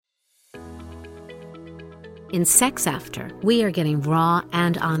In Sex After, we are getting raw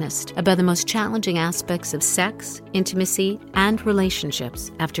and honest about the most challenging aspects of sex, intimacy, and relationships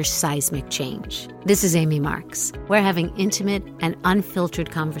after seismic change. This is Amy Marks. We're having intimate and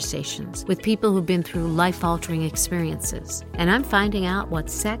unfiltered conversations with people who've been through life-altering experiences, and I'm finding out what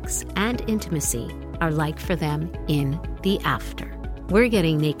sex and intimacy are like for them in the after. We're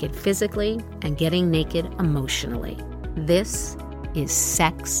getting naked physically and getting naked emotionally. This is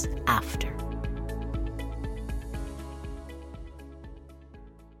Sex After.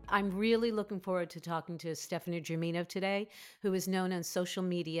 I'm really looking forward to talking to Stephanie Germino today, who is known on social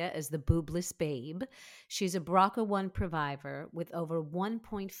media as the Boobless Babe. She's a BRCA1 provider with over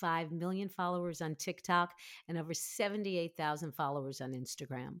 1.5 million followers on TikTok and over 78,000 followers on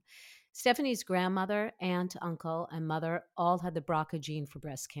Instagram. Stephanie's grandmother, aunt, uncle, and mother all had the BRCA gene for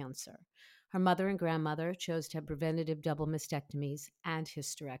breast cancer. Her mother and grandmother chose to have preventative double mastectomies and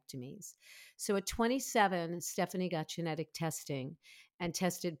hysterectomies. So at 27, Stephanie got genetic testing and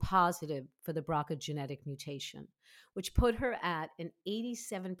tested positive for the BRCA genetic mutation, which put her at an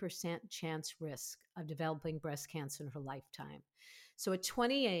 87% chance risk of developing breast cancer in her lifetime. So at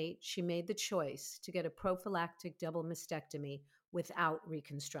 28, she made the choice to get a prophylactic double mastectomy without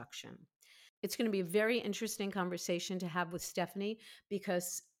reconstruction. It's going to be a very interesting conversation to have with Stephanie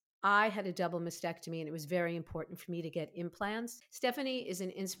because I had a double mastectomy and it was very important for me to get implants. Stephanie is an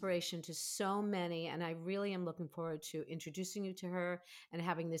inspiration to so many, and I really am looking forward to introducing you to her and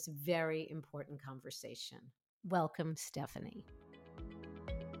having this very important conversation. Welcome, Stephanie.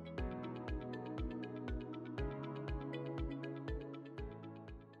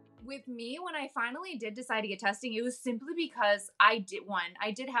 With me, when I finally did decide to get testing, it was simply because I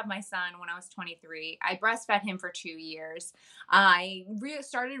did have my son when I was 23. I breastfed him for 2 years. I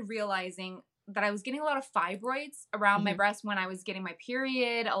started realizing that I was getting a lot of fibroids around my breast when I was getting my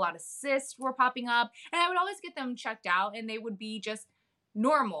period. A lot of cysts were popping up, and I would always get them checked out, and they would be just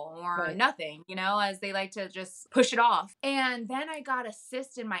normal or nothing, as they like to just push it off. And then I got a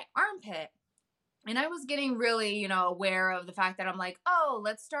cyst in my armpit. And I was getting really, aware of the fact that I'm like, oh,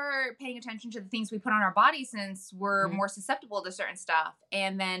 let's start paying attention to the things we put on our body since we're more susceptible to certain stuff.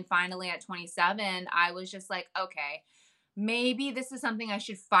 And then finally at 27, I was just like, okay, maybe this is something I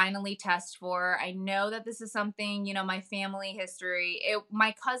should finally test for. I know that this is something, my family history.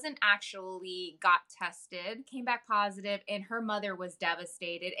 My cousin actually got tested, came back positive, and her mother was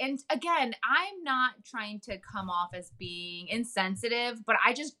devastated. And again, I'm not trying to come off as being insensitive, but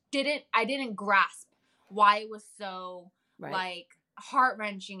I didn't grasp why it was so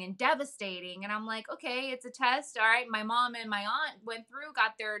heart-wrenching and devastating. And I'm like, okay, it's a test. All right. My mom and my aunt went through,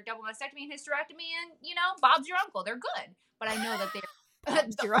 got their double mastectomy and hysterectomy, and, Bob's your uncle. They're good. But I know that they're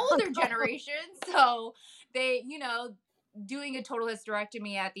the older generation. So they, doing a total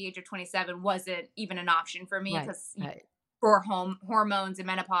hysterectomy at the age of 27 wasn't even an option for me because for hormones and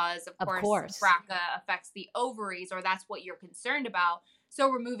menopause, of course, BRCA affects the ovaries, or that's what you're concerned about. So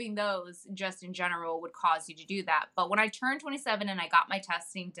removing those just in general would cause you to do that. But when I turned 27 and I got my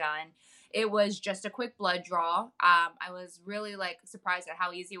testing done, it was just a quick blood draw. I was really surprised at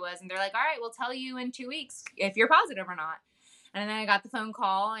how easy it was. And they're like, all right, we'll tell you in 2 weeks if you're positive or not. And then I got the phone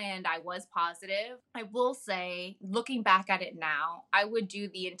call and I was positive. I will say, looking back at it now, I would do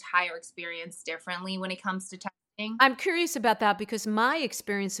the entire experience differently when it comes to testing. I'm curious about that because my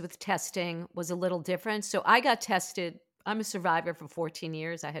experience with testing was a little different. So I got tested. I'm a survivor for 14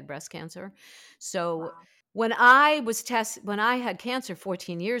 years. I had breast cancer. So when I had cancer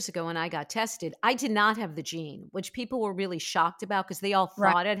 14 years ago and I got tested, I did not have the gene, which people were really shocked about because they all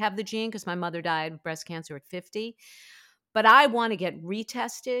thought I'd have the gene because my mother died of breast cancer at 50. But I want to get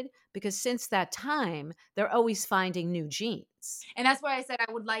retested because since that time, they're always finding new genes. And that's why I said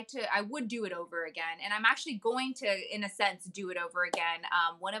I would do it over again. And I'm actually going to, in a sense, do it over again.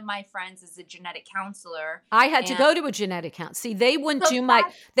 One of my friends is a genetic counselor. I had to go to a genetic counselor. See, they wouldn't do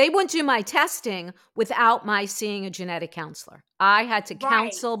my testing without my seeing a genetic counselor. I had to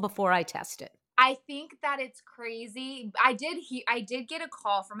counsel before I tested. I think that it's crazy. I did get a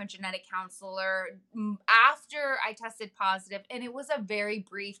call from a genetic counselor after I tested positive, and it was a very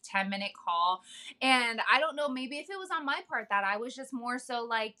brief 10-minute call. And I don't know, maybe if it was on my part that I was just more so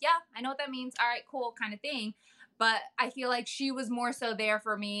like, yeah, I know what that means. All right, cool kind of thing. But I feel like she was more so there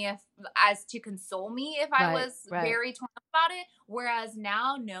for me as to console me if I was very torn up about it. Whereas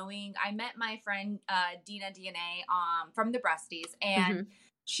now knowing, I met my friend Dina DNA from the Breasties, and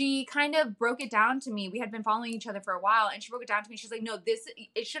she kind of broke it down to me. We had been following each other for a while, and she broke it down to me. She's like, no,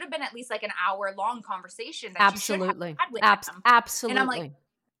 it should have been at least an hour-long conversation that you should have had with him. Absolutely. And I'm like,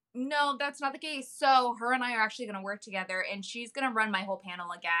 No, that's not the case. So her and I are actually going to work together, and she's going to run my whole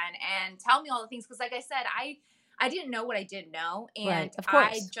panel again and tell me all the things. Because, like I said, I didn't know what I didn't know, and Right, of I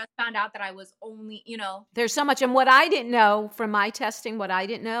course. just found out that I was only, There's so much, and what I didn't know from my testing, what I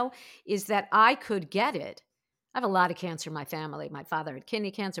didn't know is that I could get it. I have a lot of cancer in my family. My father had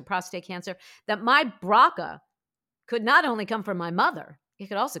kidney cancer, prostate cancer, that my BRCA could not only come from my mother, it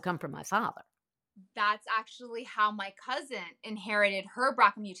could also come from my father. that's actually how my cousin inherited her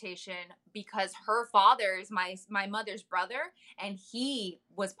BRCA mutation because her father is my mother's brother, and he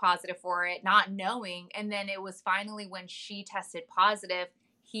was positive for it, not knowing. And then it was finally when she tested positive,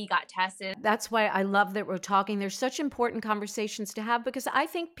 he got tested. That's why I love that we're talking. There's such important conversations to have because I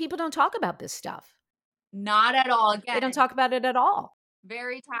think people don't talk about this stuff. Not at all. They don't Again, talk about it at all.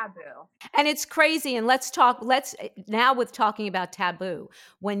 very taboo. And it's crazy. And let's now with talking about taboo.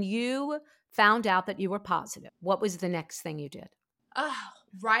 When you found out that you were positive, what was the next thing you did? Oh,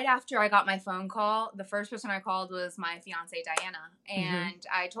 right after I got my phone call, the first person I called was my fiance Diana, Hmm. and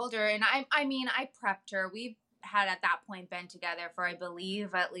I told her, and I mean, I prepped her. We had at that point been together for, I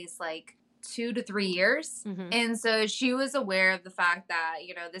believe, at least like 2 to 3 years. Hmm. And so she was aware of the fact that,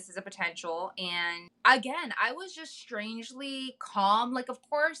 this is a potential. And again, I was just strangely calm. Like, of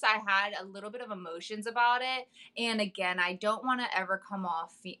course, I had a little bit of emotions about it. And again, I don't want to ever come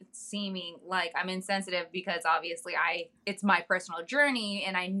off seeming like I'm insensitive, because obviously it's my personal journey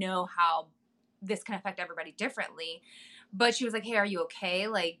and I know how this can affect everybody differently. But she was like, "Hey, are you okay?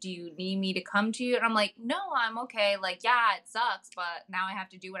 Like, do you need me to come to you?" And I'm like, "No, I'm okay. Like, yeah, it sucks, but now I have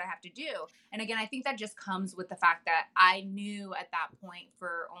to do what I have to do." And again, I think that just comes with the fact that I knew at that point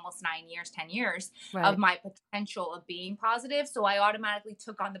for almost 9 years, 10 years of Right. my potential of being positive. So I automatically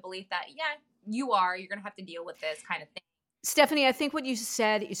took on the belief that, yeah, you're going to have to deal with this kind of thing. Stephanie, I think what you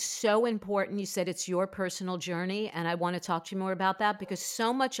said is so important. You said it's your personal journey, and I want to talk to you more about that because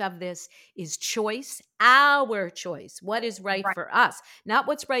so much of this is choice, our choice, what is right Right. for us, not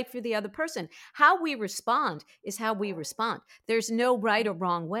what's right for the other person. How we respond is how we respond. There's no right or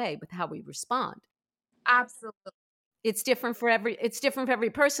wrong way with how we respond. Absolutely. It's different for every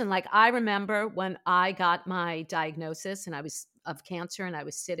person. Like I remember when I got my diagnosis and I was of cancer and I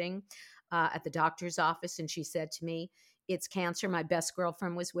was sitting at the doctor's office and she said to me, "It's cancer." My best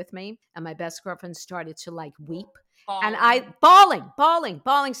girlfriend was with me and my best girlfriend started to like weep and Falling. I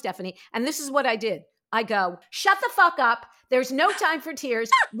bawling, Stephanie. And this is what I did. I go, "Shut the fuck up. There's no time for tears.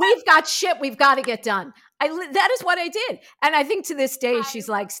 We've got shit we've got to get done." That is what I did. And I think to this day, I she's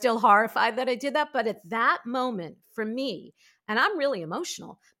love like it. still horrified that I did that. But at that moment, for me, and I'm really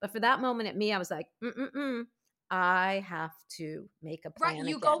emotional, but for that moment at me, I was like, I have to make a Right. plan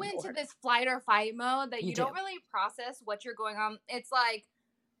You go again, into Lord. this flight or fight mode that You you do. don't really process what you're going on. It's like,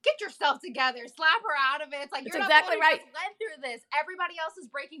 get yourself together, slap her out of it. It's like, That's you're not the one exactly who right. just went through this. Everybody else is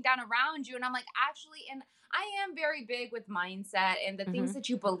breaking down around you. And I'm like, actually, and I am very big with mindset and the things Hmm. that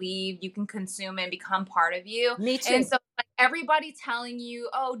you believe you can consume and become part of you. Me And too. so, like, everybody telling you,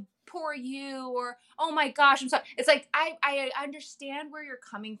 oh, poor you, or oh my gosh, I'm sorry. It's like, I understand where you're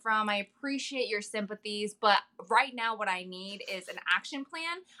coming from. I appreciate your sympathies, but right now what I need is an action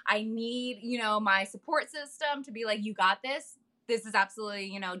plan. I need, my support system to be like, you got this. This is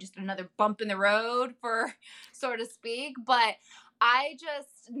absolutely, just another bump in the road, for so to speak. But I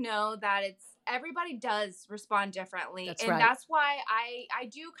just know that it's everybody does respond differently, That's and right. that's why I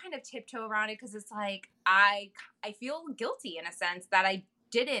do kind of tiptoe around it, because it's like I feel guilty in a sense that I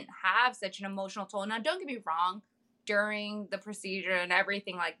didn't have such an emotional toll. Now, don't get me wrong, during the procedure and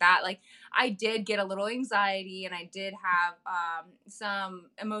everything like that, like, I did get a little anxiety and I did have some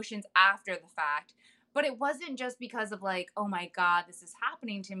emotions after the fact, but it wasn't just because of like, oh my god, this is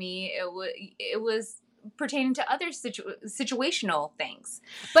happening to me. It was pertaining to other situational things.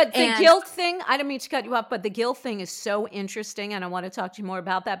 But the And guilt thing, I don't mean to cut you off, but the guilt thing is so interesting. And I want to talk to you more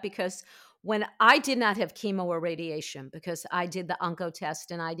about that because when I did not have chemo or radiation because I did the onco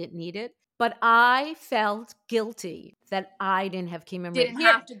test and I didn't need it, but I felt guilty that I didn't have chemo. didn't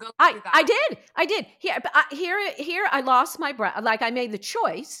Here, have to go I, through I that. did. I did. Here, I lost my breath. Like I made the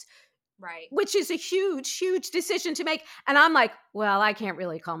choice, Right. which is a huge, huge decision to make. And I'm like, well, I can't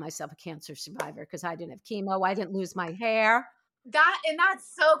really call myself a cancer survivor because I didn't have chemo. I didn't lose my hair.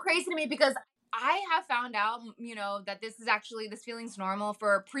 That's so crazy to me, because I have found out, that this feeling's normal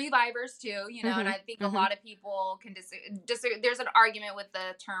for previvors too, and Hmm. I think a Hmm. lot of people can there's an argument with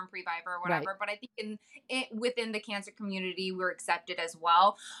the term previvor or Right. whatever, but I think within the cancer community, we're accepted as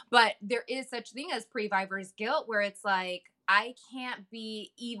well. But there is such thing as previvors guilt, where it's like, I can't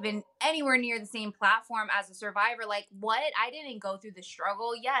be even anywhere near the same platform as a survivor. Like, what? I didn't go through the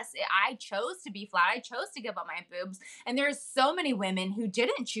struggle. Yes, I chose to be flat. I chose to give up my boobs. And there's so many women who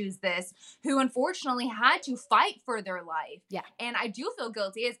didn't choose this, who unfortunately had to fight for their life. Yeah. And I do feel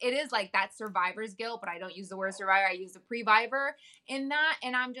guilty. It is like that survivor's guilt, but I don't use the word survivor. I use the previvor in that.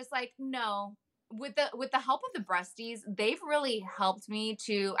 And I'm just like, no, with the help of the breasties, they've really helped me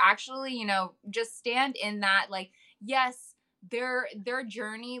to actually, just stand in that, like, yes, their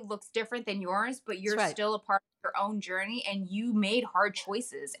journey looks different than yours, but That's you're right. still a part of your own journey, and you made hard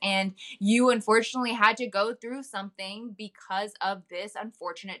choices, and you unfortunately had to go through something because of this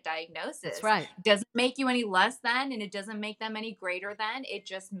unfortunate That's diagnosis. right. Doesn't make you any less than, and it doesn't make them any greater than. It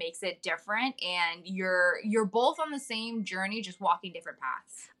just makes it different, and you're both on the same journey, just walking different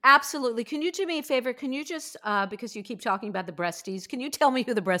paths. Absolutely. Can you do me a favor? Can you just, because you keep talking about the breasties, can you tell me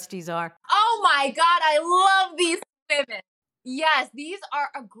who the breasties are? Oh my God, I love these women. Yes, these are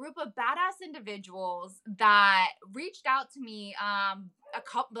a group of badass individuals that reached out to me a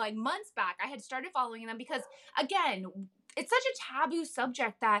couple like months back. I had started following them because again, it's such a taboo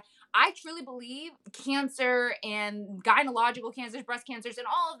subject that I truly believe cancer and gynecological cancers, breast cancers, and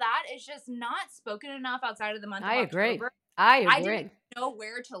all of that is just not spoken enough outside of the month I of agree. October. I I didn't agree. know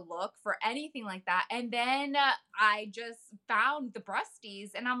where to look for anything like that. And then I just found the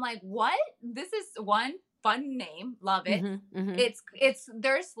breasties and I'm like, what? This is one fun name. Love it. Mhm, mhm. It's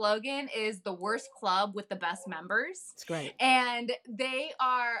their slogan is the worst club with the best members. It's great. And they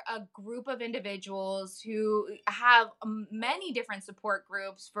are a group of individuals who have many different support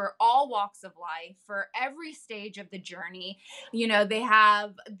groups for all walks of life, for every stage of the journey. They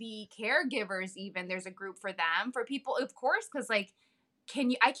have the caregivers, even there's a group for them, for people, of course, because like,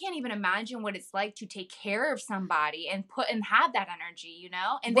 I can't even imagine what it's like to take care of somebody and have that energy,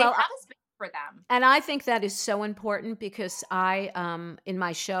 and they have Well, a space for them. and I think that is so important because in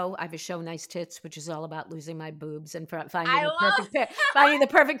my show, I have a show, Nice Tits, which is all about losing my boobs and I love finding the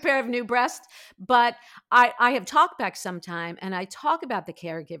perfect pair of new breasts. But I have talked back sometime, and I talk about the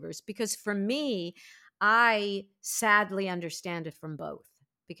caregivers because for me, I sadly understand it from both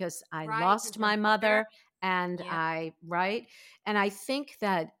because I right because lost your my mother. mother, and Yeah, right, and I think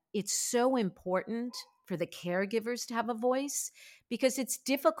that it's so important for the caregivers to have a voice because it's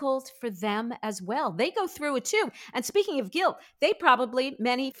difficult for them as well. They go through it too. And speaking of guilt, they probably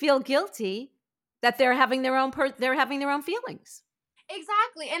many feel guilty that they're having their own they're having their own feelings.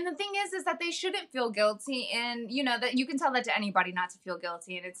 exactly. And the thing is that they shouldn't feel guilty, and that you can tell that to anybody not to feel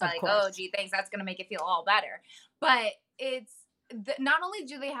guilty, and it's Of like, oh, course. gee, thanks, that's gonna make it feel all better. But not only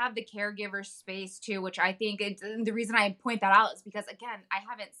do they have the caregiver space too, which I think the reason I point that out is because again, I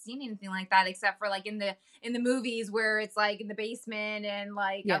haven't seen anything like that except for like in the movies where it's like in the basement and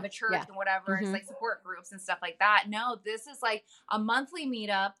like of Yeah. a church Yeah. and whatever, it's Hmm. like support groups and stuff like that. No, this is like a monthly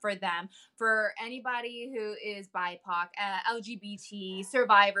meetup for them, for anybody who is BIPOC, LGBT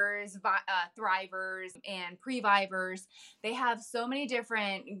survivors, thrivers, and previvers. They have so many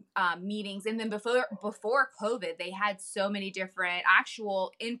different meetings, and then before COVID, they had so many different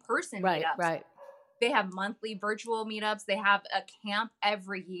actual in person Right. meetups. Right. They have monthly virtual meetups. They have a camp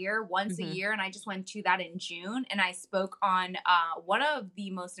every year, once a Hmm. year. And I just went to that in June. And I spoke on one of the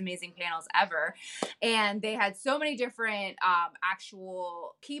most amazing panels ever. And they had so many different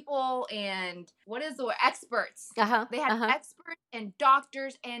actual people and what is the word? Experts. Uh huh. They had Uh huh. experts and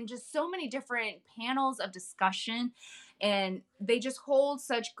doctors and just so many different panels of discussion. And they just hold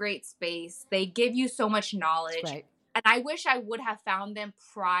such great space. They give you so much That's knowledge, great. and I wish I would have found them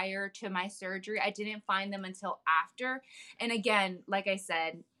prior to my surgery. I didn't find them until after. And again, like I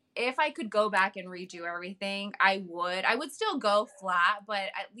said, if I could go back and redo everything, I would. I would still go flat, but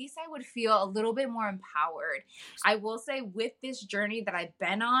at least I would feel a little bit more empowered. I will say, with this journey that I've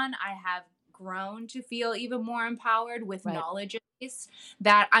been on, I have grown to feel even more empowered with Right. knowledge of this,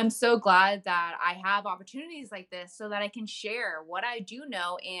 that I'm so glad that I have opportunities like this so that I can share what I do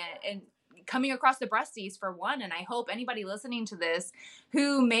know, and coming across the breasties for one. And I hope anybody listening to this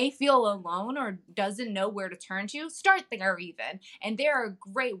who may feel alone or doesn't know where to turn to, start there even. And they're a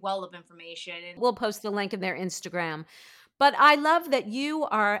great well of information. And We'll post the link in their Instagram. But I love that you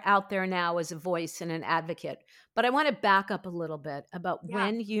are out there now as a voice and an advocate. But I want to back up a little bit about yeah,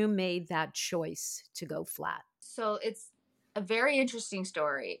 when you made that choice to go flat. so it's a very interesting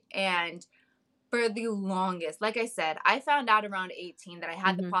story. And for the longest, like I said, I found out around 18 that I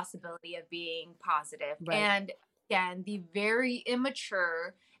had the Hmm. possibility of being positive. Right. And again, the very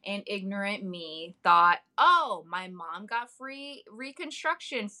immature and ignorant me thought, oh, my mom got free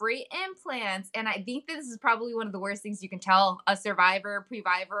reconstruction, free implants. And I think this is probably one of the worst things you can tell a survivor,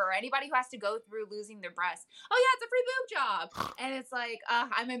 previvor, or anybody who has to go through losing their breast. Oh, yeah, it's a free boob job. And it's like,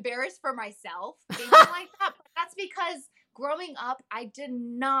 I'm embarrassed for myself thinking like that. But that's because growing up, I did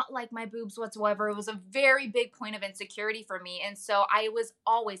not like my boobs whatsoever. It was a very big point of insecurity for me. And so I was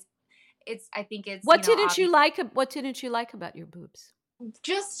always, I think it's, What didn't you obvious, like? What didn't you like about your boobs?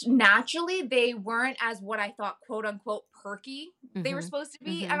 just naturally they weren't as what I thought quote unquote perky they were Mm-hmm. supposed to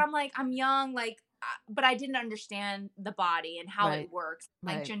be. And Mm-hmm. I'm like, I'm young, like, but I didn't understand the body and how it Right. works,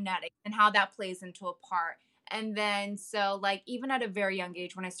 like Right. genetics and how that plays into a part. And then, so like, even at a very young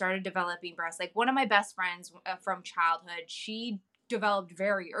age, when I started developing breasts, like one of my best friends from childhood, she developed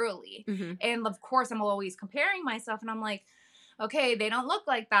very early. Mm-hmm. And of course, I'm always comparing myself, and I'm like, okay, they don't look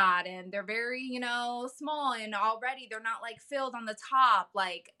like that, and they're very, small, and already they're not like filled on the top,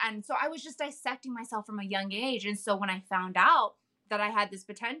 like. And so I was just dissecting myself from a young age. And so when I found out that I had this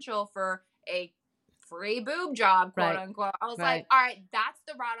potential for a free boob job, quote Right. unquote, I was like, Right. all right, that's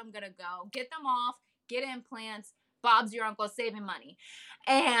the route I'm gonna go. Get them off, get implants. Bob's your uncle, saving money.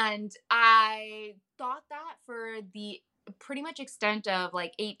 And I thought that for the pretty much extent of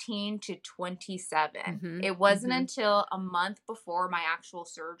like 18 to 27. Mm-hmm. It wasn't Mm-hmm. until a month before my actual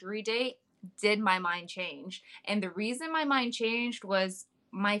surgery date did my mind change. And the reason my mind changed was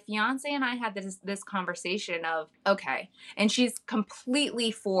my fiance and I had this conversation of, okay, and she's completely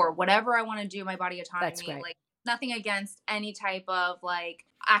for whatever I want to do, my body That's autonomy, great. like nothing against any type of like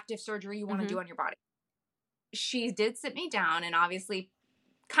active surgery you want to Mm-hmm. do on your body. She did sit me down and obviously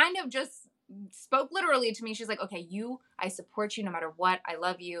kind of just spoke literally to me. She's like, okay, I support you no matter what. I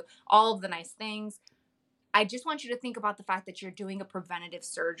love you. All of the nice things. I just want you to think about the fact that you're doing a preventative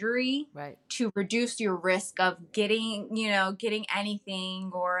surgery Right. to reduce your risk of getting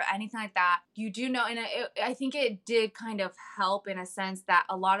anything or anything like that. You do know, and I think it did kind of help in a sense that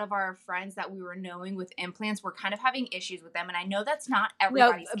a lot of our friends that we were knowing with implants were kind of having issues with them. And I know that's not No,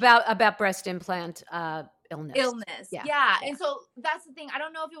 everybody's about breast implant illness. illness. Yeah. Yeah. Yeah. And so that's the thing. I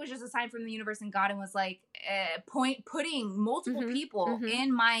don't know if it was just a sign from the universe and God and was like putting multiple Mm-hmm. people Mm-hmm.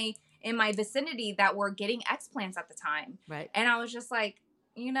 in my vicinity that were getting explants at the time. Right. And I was just like,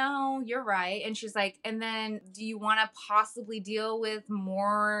 you're right. And she's like, and then do you want to possibly deal with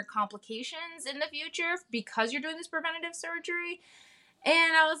more complications in the future because you're doing this preventative surgery?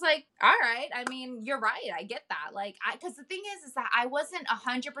 And I was like, all right. I mean, you're right. I get that. Like, because the thing is that I wasn't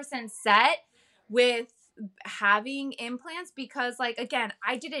 100% set with having implants because, like, again,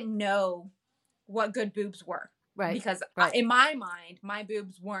 I didn't know what good boobs were Right. because Right. in my mind, my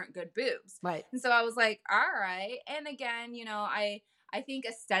boobs weren't good boobs. Right. And so I was like, all right. And again, I think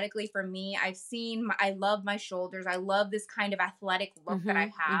aesthetically for me, I love my shoulders. I love this kind of athletic look that Mm-hmm.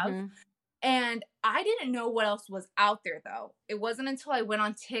 I have. Mm-hmm. And I didn't know what else was out there though. It wasn't until I went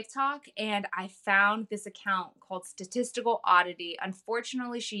on TikTok and I found this account called Statistical Oddity.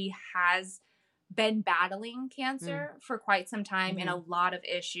 Unfortunately, she has been battling cancer for quite some time and a Mm-hmm. lot of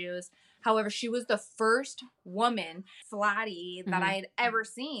issues. However, she was the first woman, flatty, that Mm-hmm. I had ever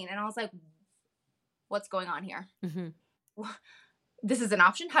seen. And I was like, what's going on here? Mm-hmm. This is an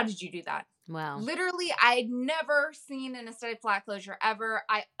option? How did you do that? Wow. Literally, I'd never seen an aesthetic flat closure ever.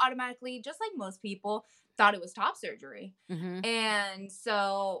 I automatically, just like most people, thought it was top surgery. Mm-hmm. And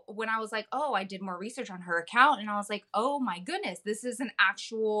so when I was like, oh, I did more research on her account and I was like, oh my goodness, this is an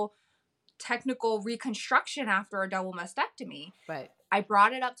actual technical reconstruction after a double mastectomy. Right. I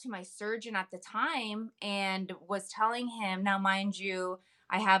brought it up to my surgeon at the time and was telling him, now, mind you,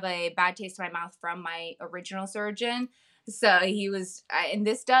 I have a bad taste in my mouth from my original surgeon. So he was, and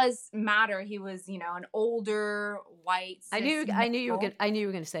this does matter. He was, an older white cis I knew you were male. gonna. I knew you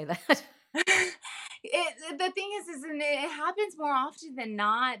were gonna say that. The thing is, and it happens more often than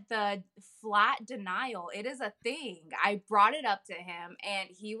not. The flat denial, it is a thing. I brought it up to him, and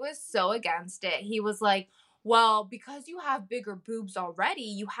he was so against it. He was like, "Well, because you have bigger boobs already,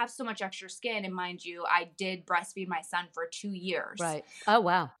 you have so much extra skin." And mind you, I did breastfeed my son for 2 years. Right. Oh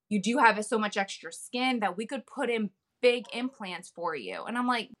wow. You do have so much extra skin that we could put in big implants for you. And I'm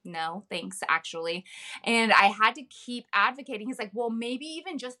like, no, thanks, actually. And I had to keep advocating. He's like, well, maybe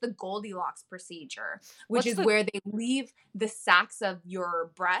even just the Goldilocks procedure, which What's is the where they leave the sacs of your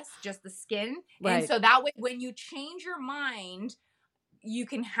breast, just the skin. And right? so that way, when you change your mind, you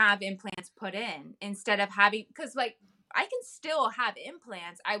can have implants put in instead of having, because like, I can still have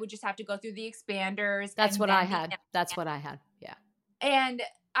implants. I would just have to go through the expanders. That's And what then I the had. That's what I had. Yeah. and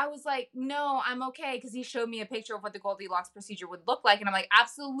I was like, no, I'm okay. Because he showed me a picture of what the Goldilocks procedure would look like. And I'm like,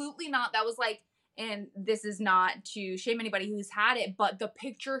 absolutely not. That was like and this is not to shame anybody who's had it, but the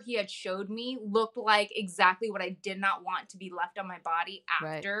picture he had showed me looked like exactly what I did not want to be left on my body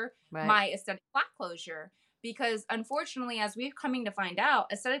Right. after Right. my aesthetic flat closure. Because unfortunately, as we've coming to find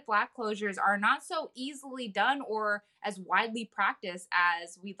out, aesthetic flat closures are not so easily done or as widely practiced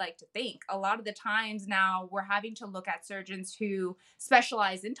as we'd like to think. A lot of the times now we're having to look at surgeons who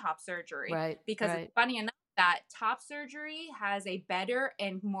specialize in top surgery, Right. because it's Right. funny enough that top surgery has a better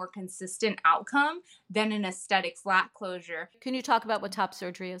and more consistent outcome than an aesthetic flat closure. Can you talk about what top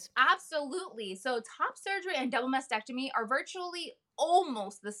surgery is? Absolutely. So, top surgery and double mastectomy are virtually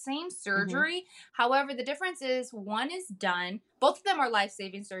almost the same Hmm. surgery. However, the difference is one is done, both of them are life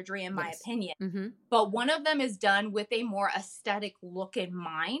saving surgery, in my Yes. opinion, Hmm. but one of them is done with a more aesthetic look in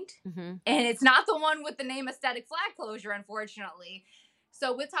mind. Hmm. And it's not the one with the name aesthetic flat closure, unfortunately.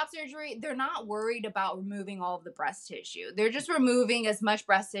 So with top surgery, they're not worried about removing all of the breast tissue. They're just removing as much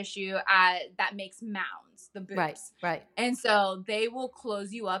breast tissue that makes mounds, the Right. boobs. Right. And so they will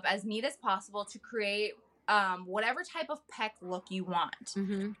close you up as neat as possible to create whatever type of pec look you want.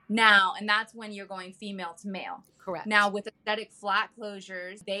 Hmm. Now, and that's when you're going female to male. Now, Correct. with aesthetic flat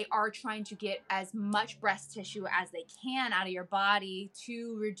closures, they are trying to get as much breast tissue as they can out of your body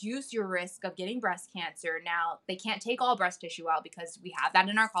to reduce your risk of getting breast cancer. Now, they can't take all breast tissue out because we have that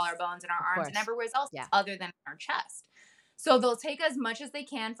in our collarbones and our Of arms and course. everywhere else Yeah. other than our chest. So they'll take as much as they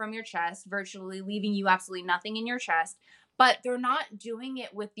can from your chest, virtually leaving you absolutely nothing in your chest. But they're not doing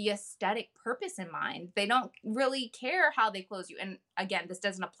it with the aesthetic purpose in mind. They don't really care how they close you. And again, this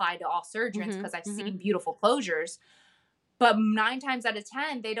doesn't apply to all surgeons Hmm. because I've Hmm. seen beautiful closures. But 9 times out of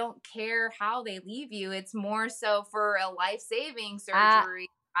 10, they don't care how they leave you. It's more so for a life saving Uh, surgery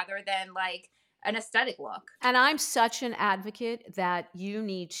rather than like an aesthetic look. And I'm such an advocate that you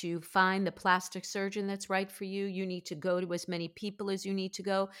need to find the plastic surgeon that's right for you. You need to go to as many people as you need to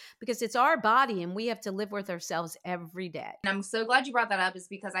go because it's our body and we have to live with ourselves every day. And I'm so glad you brought that up, is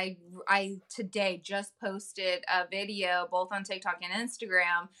because I today just posted a video both on TikTok and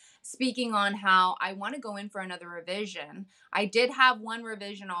Instagram speaking on how I want to go in for another revision. I did have one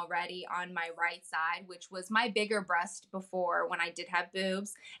revision already on my right side, which was my bigger breast before when I did have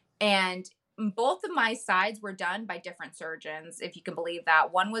boobs. And both of my sides were done by different surgeons, if you can believe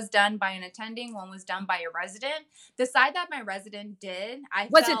that. One was done by an attending, one was done by a resident. The side that my resident did, I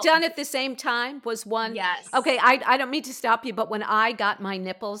Was it felt done at the same time? Was one yes. okay? I don't mean to stop you, but when I got my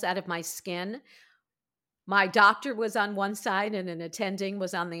nipples out of my skin, my doctor was on one side and an attending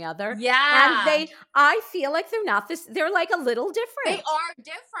was on the other. And Yeah. I feel like they're not this, they're like a little They different. are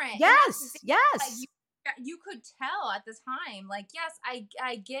different. And that's the Yes, thing. Like yes. you could tell at the time. Like, yes,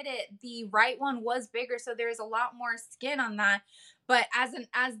 I get it. The right one was bigger, so there's a lot more skin on that. But as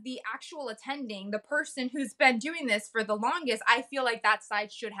the actual attending, the person who's been doing this for the longest, I feel like that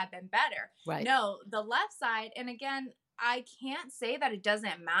side should have been better. Right. No, the left side, and again, I can't say that it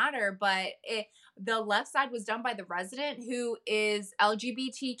doesn't matter, but the left side was done by the resident who is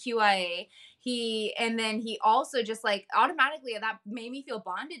LGBTQIA. He also just like automatically that made me feel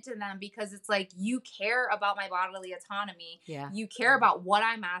bonded to them because it's like, you care about my bodily autonomy. Yeah. You care about what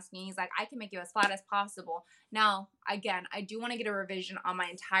I'm asking. He's like, I can make you as flat as possible. Now, again, I do want to get a revision on my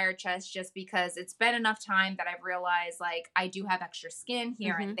entire chest just because it's been enough time that I've realized like I do have extra skin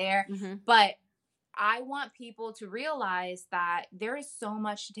here and there. But I want people to realize that there is so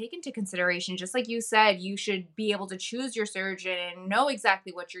much to take into consideration. Just like you said, you should be able to choose your surgeon and know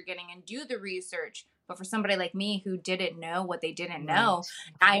exactly what you're getting and do the research. But for somebody like me who didn't know what they didn't know,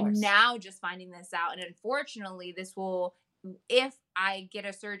 I'm now just finding this out. And unfortunately, this will, if I get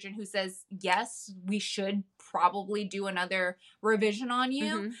a surgeon who says, yes, we should probably do another revision on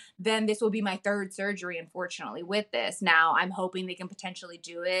you, then this will be my third surgery, unfortunately, with this. Now, I'm hoping they can potentially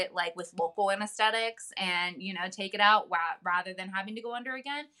do it like with local anesthetics and, take it out rather than having to go under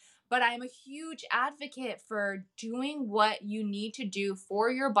again. But I am a huge advocate for doing what you need to do for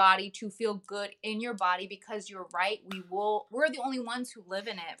your body to feel good in your body, because you're right. We're the only ones who live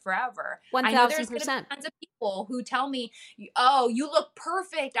in it forever. I know there's going to be 1000%. tons of people who tell me, oh, you look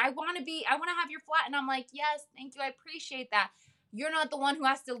perfect. I want to have your flat. And I'm like, yes, thank you. I appreciate that. You're not the one who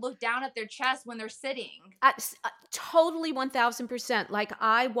has to look down at their chest when they're sitting. Totally 1000%. Like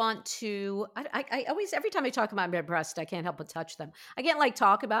I want to, I always, every time I talk about my breast, I can't help but touch them. I can't like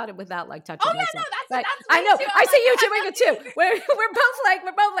talk about it without like touching Oh yeah, myself. no, Like, that's I me know, too. I I'm see like, you doing it too.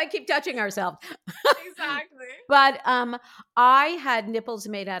 We're both like keep touching ourselves. exactly. But I had nipples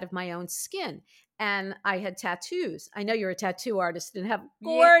made out of my own skin. And I had tattoos. I know you're a tattoo artist and have Yeah.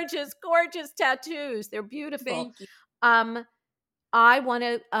 gorgeous, gorgeous tattoos. They're beautiful. Thank you. Um, I want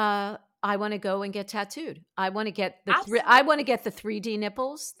to go and get tattooed. I want to get the Absolutely. I want to get the 3D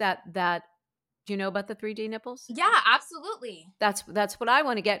nipples that Do you know about the 3D nipples? Yeah, absolutely. That's what I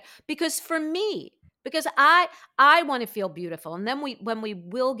want to get, because for me, because I want to feel beautiful. And then when we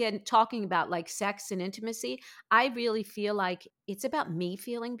will get talking about like sex and intimacy, I really feel like it's about me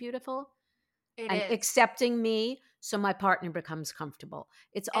feeling beautiful It and is. accepting me so my partner becomes comfortable.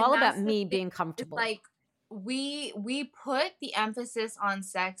 It's And all about that's the me thing. being It's comfortable. like we put the emphasis on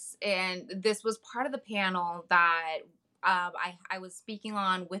sex, and this was part of the panel that I was speaking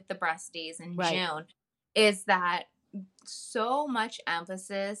on with the breasties in Right. June, is that so much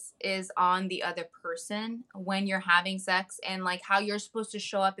emphasis is on the other person when you're having sex, and like how you're supposed to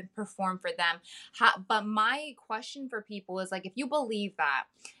show up and perform for them. But my question for people is like, if you believe that,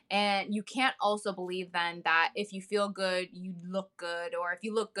 and you can't also believe then that if you feel good you look good, or if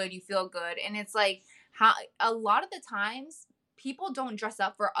you look good you feel good, and it's like, how a lot of the times people don't dress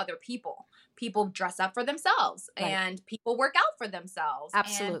up for other people. People dress up for themselves, Right. and people work out for themselves, and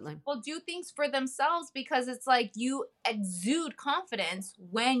Absolutely. people do things for themselves because it's like you exude confidence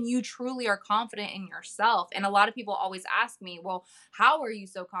when you truly are confident in yourself. And a lot of people always ask me, well, how are you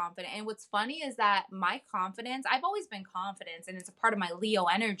so confident? And what's funny is that my confidence, I've always been confident, and it's a part of my Leo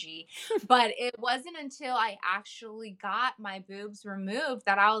energy, but it wasn't until I actually got my boobs removed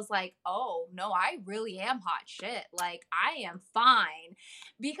that I was like, oh no, I really am hot shit. Like, I am fine.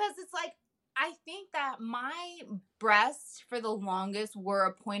 Because it's like, I think that my breasts for the longest were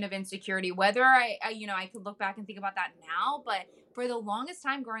a point of insecurity. Whether I could look back and think about that now, but for the longest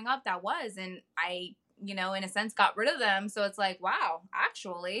time growing up, that was, and I, in a sense, got rid of them. So it's like, wow,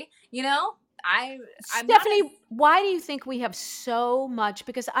 actually, I, I'm not as. Stephanie, why do you think we have so much?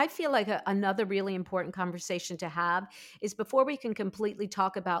 Because I feel like another really important conversation to have is, before we can completely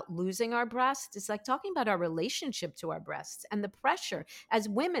talk about losing our breasts, it's like talking about our relationship to our breasts and the pressure as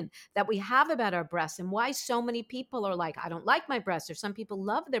women that we have about our breasts, and why so many people are like, I don't like my breasts, or some people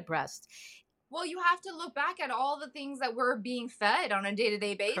love their breasts. Well, you have to look back at all the things that we're being fed on a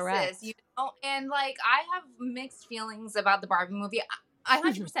day-to-day basis, Correct. and like, I have mixed feelings about the Barbie movie. I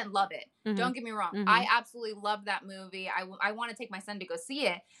 100% love it. Hmm. Don't get me wrong. Hmm. I absolutely love that movie. I want to take my son to go see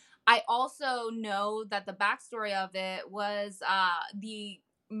it. I also know that the backstory of it was the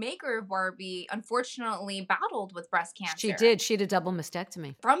maker of Barbie unfortunately battled with breast She cancer. did. She had a double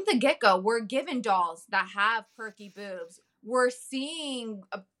mastectomy. From the get-go, we're given dolls that have perky boobs. We're seeing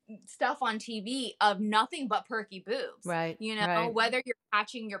stuff on TV of nothing but perky boobs. Right. Right. Whether you're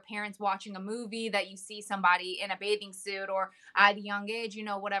catching your parents watching a movie that you see somebody in a bathing suit, or at a young age,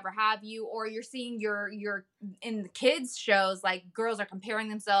 whatever have you, or you're seeing your in the kids shows, like, girls are comparing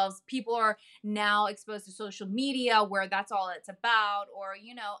themselves. People are now exposed to social media where that's all it's about, or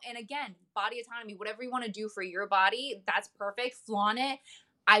and again, body autonomy, whatever you want to do for your body, that's perfect. Flaunt it.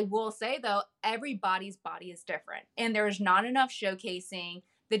 I will say though, everybody's body is different, and there's not enough showcasing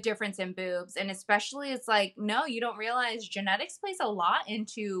the difference in boobs. And especially, it's like, no, you don't realize genetics plays a lot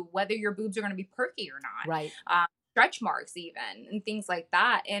into whether your boobs are going to be perky or not. Right. Stretch marks, even, and things like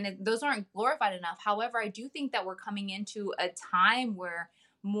that. And those aren't glorified enough. However, I do think that we're coming into a time where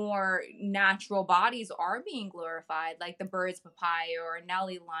more natural bodies are being glorified, like the Birds Papaya or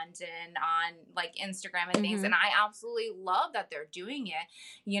Nellie London on like Instagram and things. Hmm. And I absolutely love that they're doing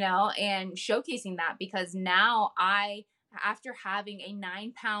it, and showcasing that, because now after having a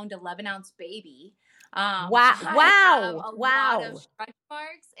 9 pound, 11 ounce baby, Wow. I have Wow. a lot of Wow. stretch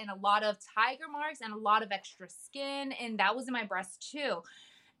marks and a lot of tiger marks and a lot of extra skin. And that was in my breast too.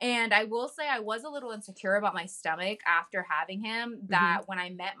 And I will say, I was a little insecure about my stomach after having him. Hmm. That when I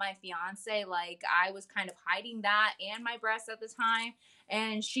met my fiance, like, I was kind of hiding that and my breasts at the time.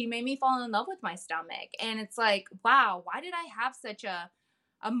 And she made me fall in love with my stomach. And it's like, wow, why did I have such a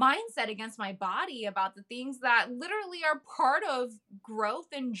mindset against my body about the things that literally are part of growth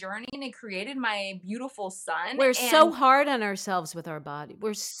and journey, and it created my beautiful son. We're so And hard on ourselves with our body.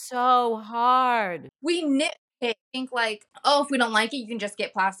 We're so hard. we nitpick, think like, oh, if we don't like it, you can just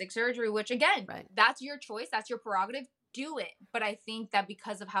get plastic surgery, which again, Right. that's your choice, that's your prerogative. Do it. But I think that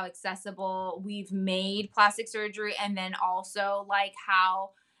because of how accessible we've made plastic surgery, and then also like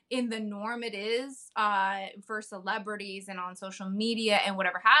how in the norm it is for celebrities and on social media and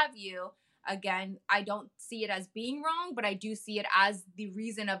whatever have you, again, I don't see it as being wrong, but I do see it as the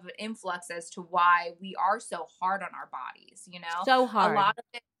reason of an influx as to why we are so hard on our bodies. So A hard. lot of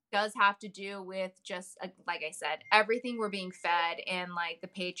it does have to do with just like I said, everything we're being fed, and like the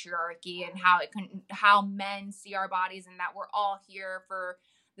patriarchy, and how men see our bodies, and that we're all here for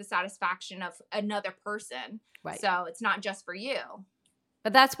the satisfaction of another person. Right. So it's not just for you.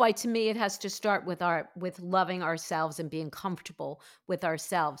 But that's why, to me, it has to start with loving ourselves and being comfortable with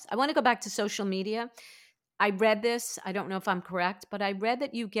ourselves. I want to go back to social media. I read this. I don't know if I'm correct, but I read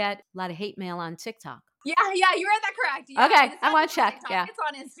that you get a lot of hate mail on TikTok. Yeah, yeah, you read that correct. Yeah, and Okay, it's I not want just to on check. TikTok; Yeah. it's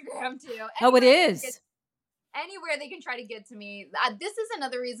on Instagram too. Oh, it is. Anywhere they can try to get to me. This is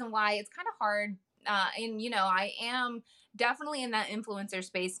another reason why it's kind of hard. And I am definitely in that influencer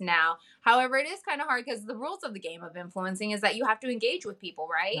space now. However, it is kind of hard because the rules of the game of influencing is that you have to engage with people,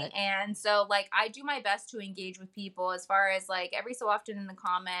 right? Right. And so, like, I do my best to engage with people as far as like every so often in the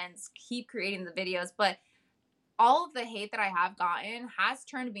comments, keep creating the videos, but all of the hate that I have gotten has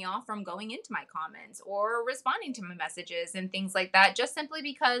turned me off from going into my comments or responding to my messages and things like that, just simply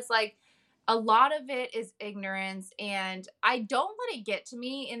because, like, a lot of it is ignorance. And I don't let it get to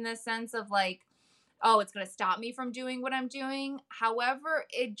me in the sense of, like, oh, it's going to stop me from doing what I'm doing. However,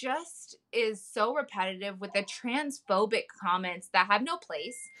 it just is so repetitive with the transphobic comments that have no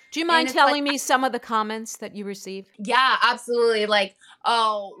place. Do you And mind it's like, telling me some of the comments that you receive? yeah, absolutely. Like,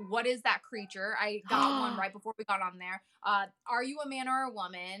 oh, what is that creature? I got one right before we got on there. Are you a man or a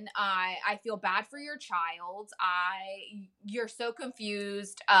woman? I feel bad for your child. You're so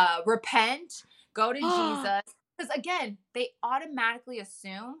confused. Repent. Go to Jesus. Because again, they automatically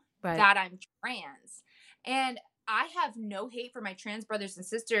assume Right. that I'm trans, and I have no hate for my trans brothers and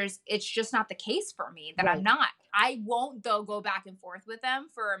sisters. It's just not the case for me that I'm Right. not. I won't though go back and forth with them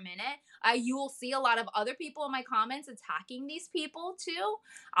for a minute. You will see a lot of other people in my comments attacking these people too.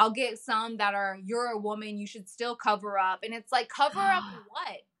 I'll get some that are, you're a woman, you should still cover up. And it's like, cover up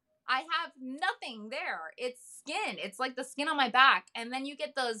what? I have nothing there. It's skin. It's like the skin on my back. And then you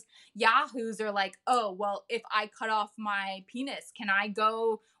get those yahoos are like, oh, well, if I cut off my penis, can I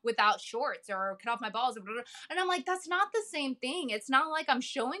go without shorts or cut off my balls? And I'm like, that's not the same thing. It's not like I'm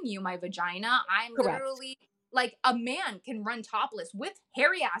showing you my vagina. I'm Correct. literally like, a man can run topless with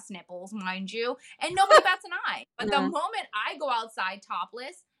hairy ass nipples, mind you, and nobody bats an eye. But the No. moment I go outside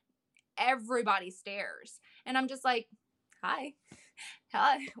topless, everybody stares. And I'm just like, hi.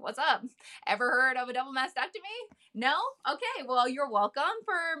 Hi, what's up? Ever heard of a double mastectomy? No? Okay, well, you're welcome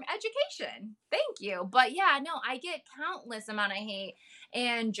for education. Thank you. But yeah, no, I get countless amount of hate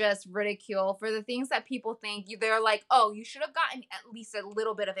and just ridicule for the things that people think. They're like, oh, you should have gotten at least a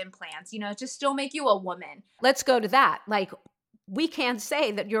little bit of implants, to still make you a woman. Let's go to that. Like, we can't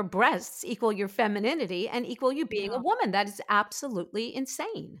say that your breasts equal your femininity and equal you being a No. woman. That is absolutely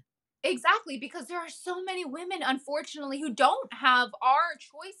insane. Exactly, because there are so many women, unfortunately, who don't have our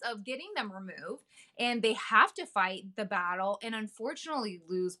choice of getting them removed, and they have to fight the battle and unfortunately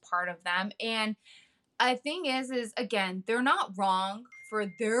lose part of them. And I thing is again, they're not wrong for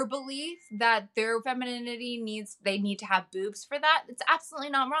their belief that their femininity they need to have boobs for that. It's absolutely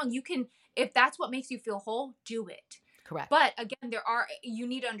not wrong. You can, if that's what makes you feel whole, do it. Correct. But again, you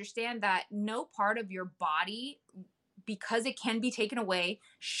need to understand that no part of your body, because it can be taken away,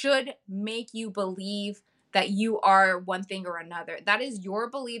 should make you believe that you are one thing or another. That is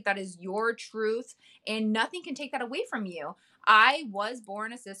your belief, that is your truth, and nothing can take that away from you. I was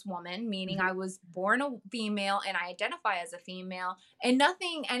born a cis woman, meaning Mhm. I was born a female and I identify as a female, and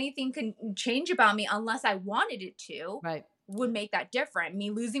anything can change about me unless I wanted it to. Right. Would make that different. Me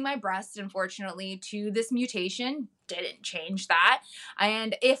losing my breast, unfortunately, to this mutation didn't change that.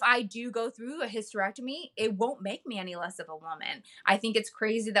 And if I do go through a hysterectomy, it won't make me any less of a woman. I think it's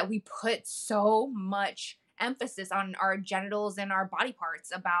crazy that we put so much emphasis on our genitals and our body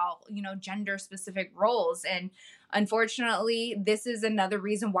parts about, gender specific roles. And unfortunately, this is another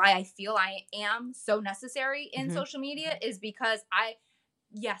reason why I feel I am so necessary in Mhm. social media, is because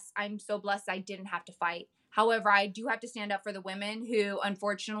yes, I'm so blessed I didn't have to fight. However, I do have to stand up for the women who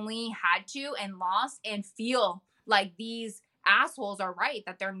unfortunately had to and lost, and feel like these assholes are right,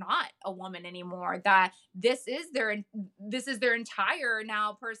 that they're not a woman anymore, that this is their entire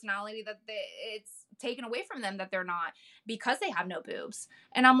now personality, that it's taken away from them, that they're not, because they have no boobs.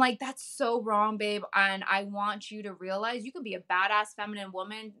 And I'm like, that's so wrong, babe. And I want you to realize you can be a badass feminine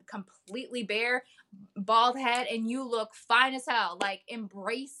woman, completely bare, bald head, and you look fine as hell. Like,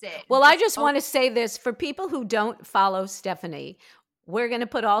 embrace it. Well, I Just just want to say this for people who don't follow Stephanie. We're going to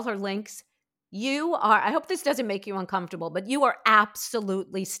put all her links. You are, I hope this doesn't make you uncomfortable, but you are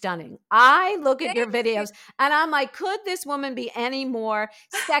absolutely stunning. I look at your thank you. videos and I'm like, could this woman be any more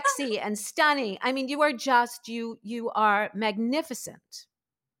sexy and stunning? I mean, you are just, you are magnificent.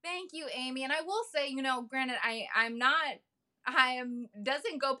 Thank you, Amy. And I will say, granted, I'm not I am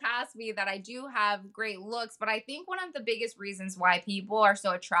doesn't go past me that I do have great looks, but I think one of the biggest reasons why people are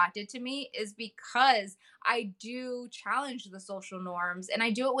so attracted to me is because I do challenge the social norms, and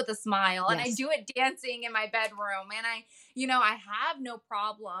I do it with a smile, and I Yes. do it dancing in my bedroom, and I have no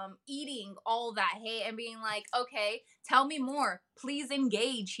problem eating all that hate and being like, "Okay, tell me more. Please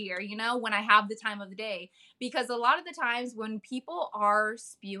engage here," when I have the time of the day. Because a lot of the times when people are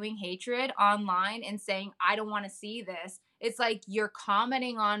spewing hatred online and saying, "I don't want to see this," it's like you're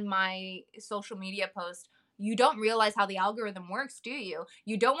commenting on my social media post. You don't realize how the algorithm works, do you?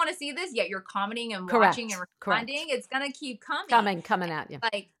 You don't want to see this, yet you're commenting and watching and Correct. responding. Correct. It's going to keep coming. Coming at you.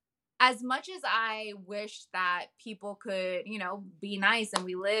 Like, as much as I wish that people could, be nice and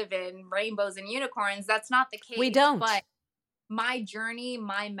we live in rainbows and unicorns, that's not the We case. don't. But my journey,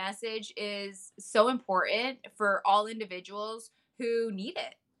 my message is so important for all individuals who need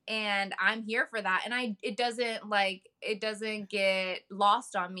it. And I'm here for that. And it doesn't get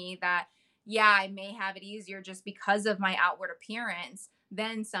lost on me that yeah, I may have it easier just because of my outward appearance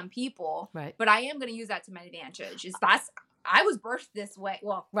than some people, Right. but I am going to use that to my advantage. Is that's I was birthed this way.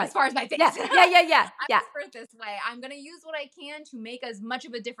 Well, Right. as far as my face. Yeah. Yeah. Yeah. Yeah. I Yeah. was birthed this way. I'm gonna use what I can to make as much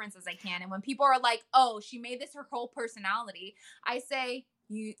of a difference as I can. And when people are like, "Oh, she made this her whole personality," I say,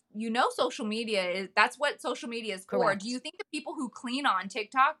 social media is that's what social media is for. Do Correct. you think the people who clean on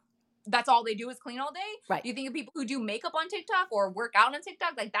TikTok, that's all they do is clean all day? Right. Do you think of people who do makeup on TikTok or work out on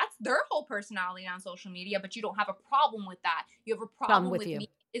TikTok, like that's their whole personality on social media, but you don't have a problem with that. You have a Problem problem with with you. me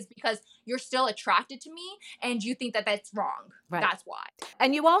is because you're still attracted to me and you think that that's wrong. Right. That's why.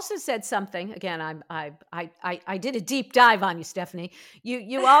 And you also said something again. I did a deep dive on you, Stephanie.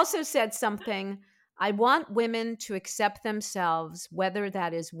 You also said something. I want women to accept themselves, whether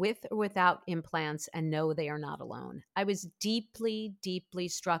that is with or without implants, and know they are not alone. I was deeply, deeply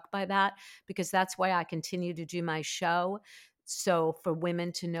struck by that because that's why I continue to do my show. So for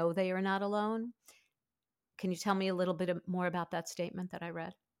women to know they are not alone. Can you tell me a little bit more about that statement that I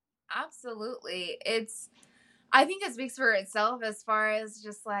read? Absolutely. I think it speaks for itself as far as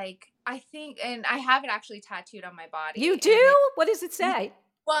just like I think, and I have it actually tattooed on my You body, and do? What does it say?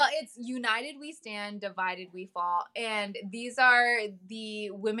 well, it's united we stand, divided we fall. And these are the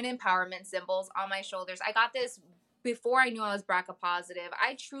women empowerment symbols on my shoulders. I got this before I knew I was BRCA positive.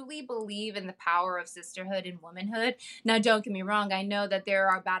 I truly believe in the power of sisterhood and womanhood. Now, don't get me wrong. I know that there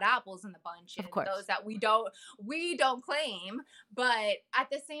are bad apples in the bunch Of and those course. that we don't claim. But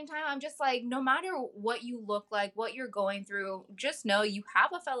at the same time, I'm just like, no matter what you look like, what you're going through, just know you have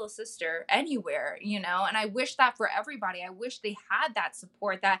a fellow sister anywhere. And I wish that for everybody. I wish they had that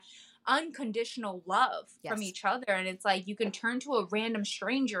support, that unconditional love from Yes. each other. And it's like you can turn to a random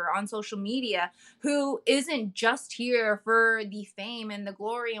stranger on social media who isn't just here for the fame and the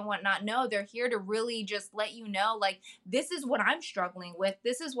glory and whatnot. No, they're here to really just let you know, like, this is what I'm struggling with.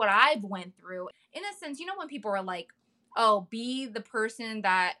 This is what I've went through. In a sense, when people are like, oh, be the person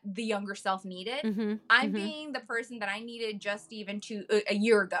that the younger self needed. Mm-hmm. I'm Mm-hmm. being the person that I needed just even a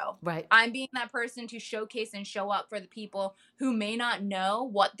year ago. Right. I'm being that person to showcase and show up for the people who may not know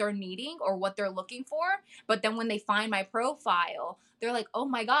what they're needing or what they're looking for. But then when they find my profile, they're like, oh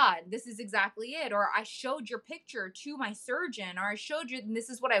my God, this is exactly it. Or I showed your picture to my surgeon, or I showed you, and this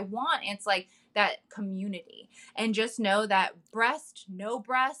is what I want. And it's like that community. And just know that breast, no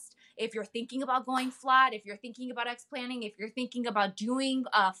breast, if you're thinking about going flat, if you're thinking about explanting, if you're thinking about doing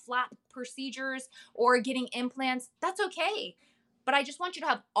flat procedures or getting implants, that's okay. But I just want you to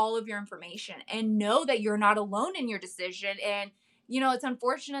have all of your information and know that you're not alone in your decision. And, it's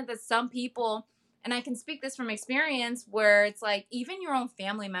unfortunate that some people, and I can speak this from experience, where it's like even your own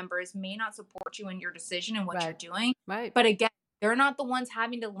family members may not support you in your decision and what you're Right. doing. Right. But again, they're not the ones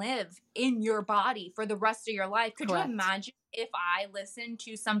having to live in your body for the rest of your life. Could you Correct. imagine if I listened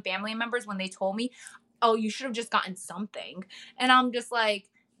to some family members when they told me, oh, you should have just gotten something? And I'm just like,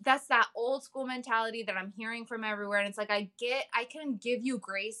 that's that old school mentality that I'm hearing from everywhere. And it's like, I can give you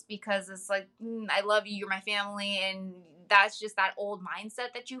grace because it's like, I love you, you're my family. And that's just that old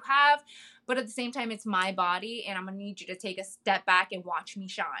mindset that you have. But at the same time, it's my body, and I'm going to need you to take a step back and watch me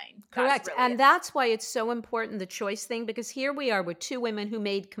shine. That's Correct. really And it. that's why it's so important, the choice thing, because here we are with two women who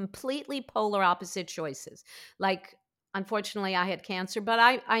made completely polar opposite choices. Like, unfortunately, I had cancer, but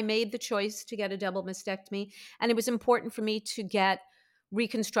I made the choice to get a double mastectomy. And it was important for me to get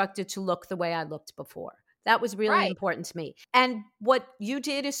reconstructed to look the way I looked before. That was really Right. important to me. And what you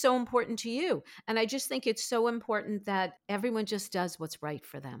did is so important to you. And I just think it's so important that everyone just does what's right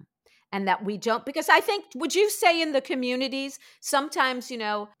for them. and that we don't, because I think, would you say in the communities sometimes,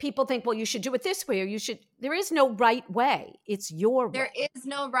 people think, well, you should do it this way, or there is no right way, it's your There way. is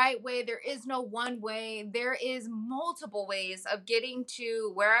no right way. There is no one way. There is multiple ways of getting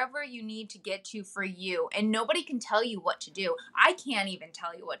to wherever you need to get to for you. And nobody can tell you what to do. I can't even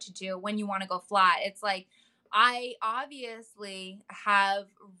tell you what to do when you want to go flat. It's like, I obviously have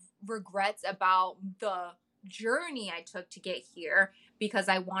regrets about the journey I took to get here because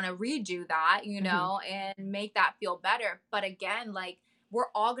I want to redo that, Hmm. and make that feel better. But again, like, we're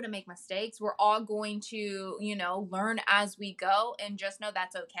all going to make mistakes. We're all going to, learn as we go, and just know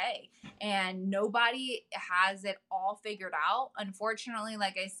that's okay. And nobody has it all figured out. Unfortunately,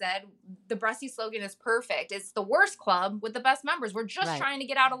 like I said, the Breasty slogan is perfect. It's the worst club with the best members. We're just Right. trying to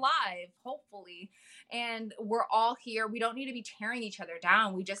get out alive, hopefully. And we're all here. We don't need to be tearing each other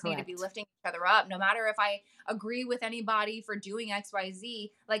down. We just need to be Correct. lifting each other up. No matter if I agree with anybody for doing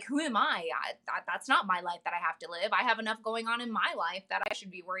XYZ, like, who am that's not my life that I have to live. I have enough going on in my life that I should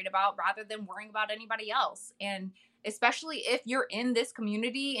be worried about rather than worrying about anybody else. And especially if you're in this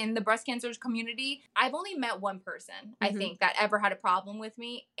community, in the breast cancer community, I've only met one person, I Hmm. think, that ever had a problem with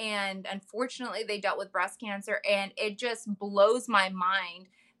me. And unfortunately, they dealt with breast cancer. And it just blows my mind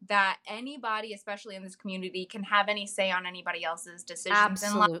that anybody, especially in this community, can have any say on anybody else's decisions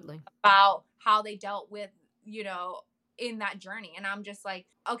in life Absolutely. about how they dealt with, you know, in that journey. And I'm just like,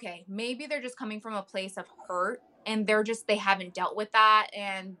 okay, maybe they're just coming from a place of hurt, and they haven't dealt with that,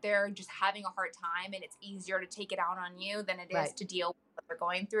 and they're just having a hard time, and it's easier to take it out on you than it is Right. to deal with what they're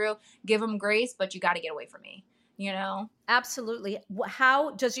going through. Give them grace, but you got to get away from me, you know? Absolutely.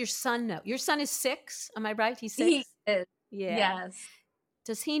 How does your son know? Your son is 6, am I right? He's He 6? is. Yeah. Yes.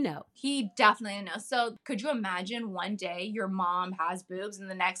 Does he know? He definitely knows. So, could you imagine one day your mom has boobs and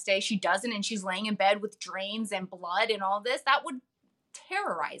the next day she doesn't, and she's laying in bed with drains and blood and all this? That would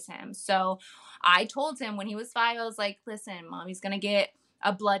terrorize him. So, I told him when he was 5, I was like, listen, mommy's going to get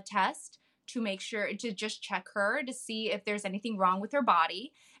a blood test to make sure to just check her to see if there's anything wrong with her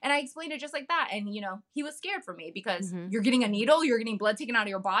body. And I explained it just like that. And, he was scared for me because Mhm. you're getting a needle, you're getting blood taken out of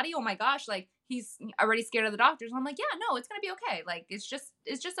your body. Oh my gosh. Like, he's already scared of the doctors. And I'm like, yeah, no, it's going to be okay. Like, it's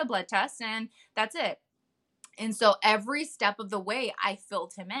just a blood test, and that's it. And so every step of the way, I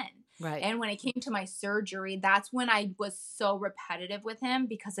filled him in. Right. And when it came to my surgery, that's when I was so repetitive with him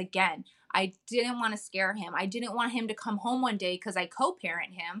because, again, I didn't want to scare him. I didn't want him to come home one day because I co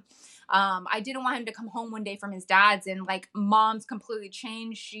parent him. I didn't want him to come home one day from his dad's and, like, mom's completely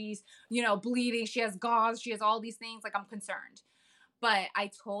changed. She's, bleeding. She has gauze. She has all these things. Like, I'm concerned. But I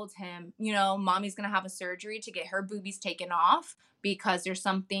told him, mommy's going to have a surgery to get her boobies taken off because there's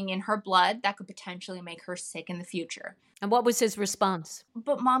something in her blood that could potentially make her sick in the future. And what was his response?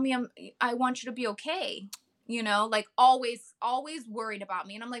 But mommy, I want you to be okay. Like, always worried about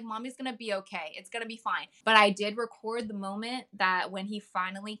me. And I'm like, mommy's going to be okay. It's going to be fine. But I did record the moment that when he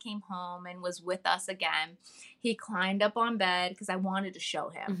finally came home and was with us again, he climbed up on bed because I wanted to show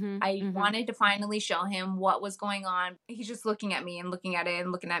him. Mhm. I Mhm. wanted to finally show him what was going on. He's just looking at me and looking at it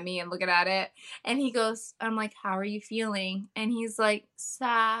and looking at me and looking at it. And he goes, I'm like, how are you feeling? And he's like,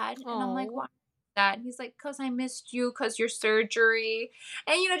 sad. And I'm like, Oh. why? That? He's like, because I missed you because your surgery.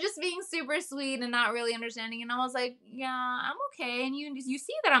 And, just being super sweet and not really understanding. And I was like, yeah, I'm okay. And you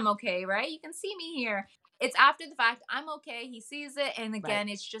see that I'm okay, right? You can see me here. It's after the fact. I'm okay. He sees it. And Right. again,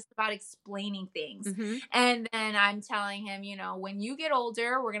 it's just about explaining things. Mhm. And then I'm telling him, when you get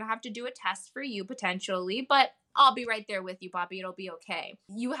older, we're going to have to do a test for you potentially, but I'll be right there with you, Bobby. It'll be okay.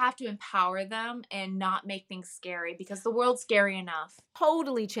 You have to empower them and not make things scary because the world's scary enough.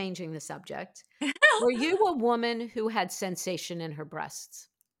 Totally changing the subject. Were you a woman who had sensation in her breasts?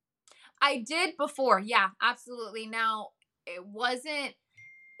 I did before. Yeah, absolutely. Now, it wasn't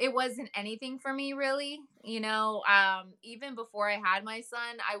it wasn't anything for me really. Even before I had my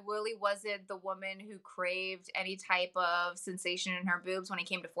son, I really wasn't the woman who craved any type of sensation in her boobs when it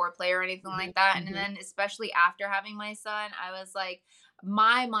came to foreplay or anything Mhm. like that. And Mhm. then especially after having my son, I was like,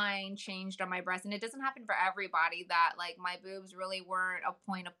 my mind changed on my breast. And it doesn't happen for everybody that, like, my boobs really weren't a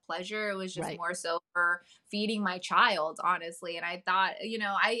point of pleasure. It was just Right. more so for feeding my child, honestly. And I thought,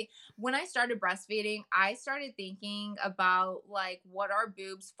 I when I started breastfeeding, I started thinking about, like, what our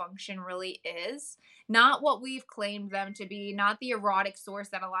boobs function really is, not what we've claimed them to be, not the erotic source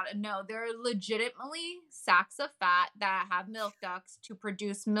that a lot of, no, they're legitimately sacks of fat that have milk ducts to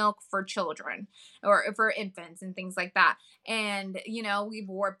produce milk for children or for infants and things like that. And, we've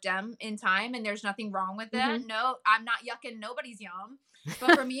warped them in time, and there's nothing wrong with that. Mhm. No, I'm not yucking nobody's yum.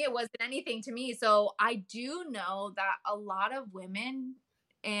 But for me, it wasn't anything to me. So I do know that a lot of women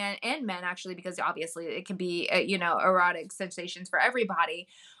and men, actually, because obviously it can be, erotic sensations for everybody,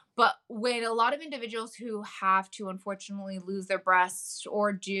 But when a lot of individuals who have to unfortunately lose their breasts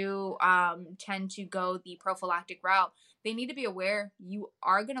or do tend to go the prophylactic route, they need to be aware you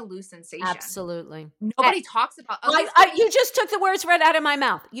are going to lose sensation. Absolutely. Nobody talks about, at least for me. You just took the words right out of my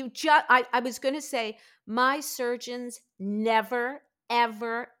mouth. I was going to say my surgeons never,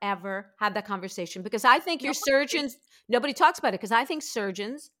 ever, ever had that conversation because I think your No, surgeons, nobody talks about it because I think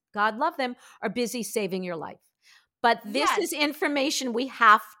surgeons, God love them, are busy saving your life. But this yes. is information we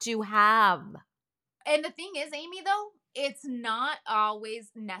have to have. And the thing is, Amy, though, it's not always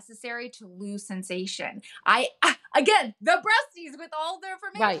necessary to lose sensation. Again, the breasties with all the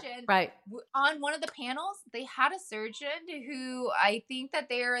Right, information. right. On one of the panels, they had a surgeon who I think that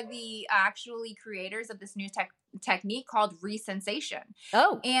they're the actually creators of this new technique called resensation.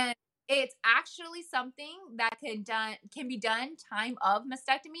 Oh. And it's actually something that can be done time of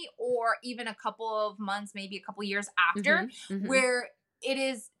mastectomy or even a couple of months, maybe a couple years after, Mhm, mhm. where it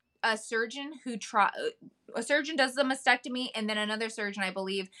is a surgeon who a surgeon does the mastectomy, and then another surgeon, I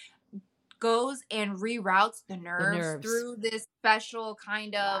believe, goes and reroutes the The nerves nerves. through this special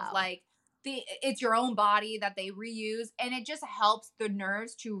kind of Wow. like it's your own body that they reuse, and it just helps the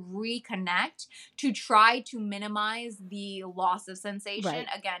nerves to reconnect to try to minimize the loss of sensation. Right.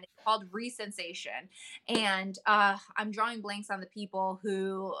 Again, it's called resensation. And I'm drawing blanks on the people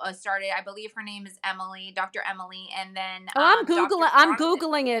who started. I believe her name is Emily, Dr. Emily, and then Oh, I'm Dr. Googling I'm Jonathan.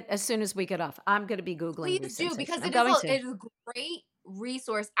 Googling it as soon as we get off. I'm gonna be Googling Please do, resensation. because I'm going to. it is a great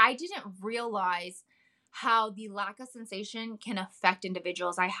resource. I didn't realize how the lack of sensation can affect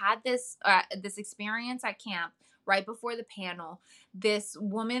individuals. I had this experience at camp right before the panel. This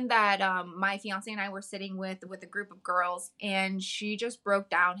woman that my fiance and I were sitting with a group of girls, and she just broke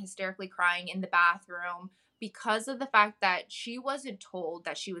down hysterically crying in the bathroom because of the fact that she wasn't told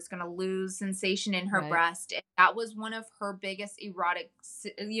that she was going to lose sensation in her Right, breast. And that was one of her biggest erotic,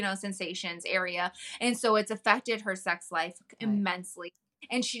 sensations area. And so it's affected her sex life right. immensely.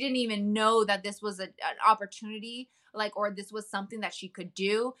 And she didn't even know that this was an opportunity, like, or this was something that she could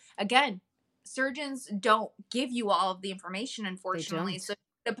do. Again, surgeons don't give you all of the information, They unfortunately. don't. So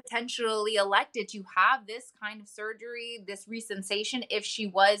the potentially elected to have this kind of surgery, this resensation, if she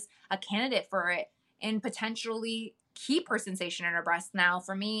was a candidate for it, and potentially keep her sensation in her breast. Now,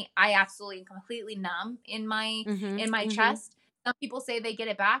 for me, I absolutely completely numb Mhm, in my mhm. chest. Some people say they get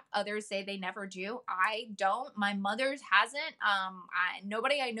it back. Others say they never do. I don't. My mother's hasn't.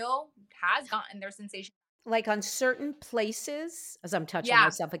 Nobody I know has gotten their sensation. Like, on certain places as I'm touching Yeah.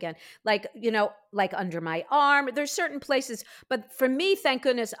 myself again, like, like under my arm, there's certain places, but for me, thank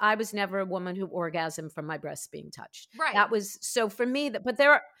goodness, I was never a woman who orgasmed from my breasts being touched. Right. That was so for me that but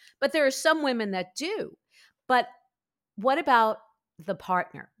there are some women that do. But what about the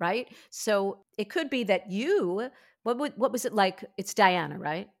partner, right? So, it could be that what was it like? It's Diana,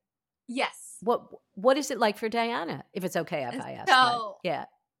 right? Yes. What is it like for Diana? If it's okay if And I ask that. so Yeah.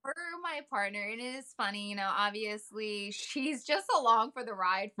 for my partner, and it is funny, obviously she's just along for the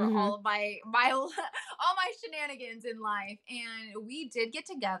ride for Mhm. all of my all my shenanigans in life. And we did get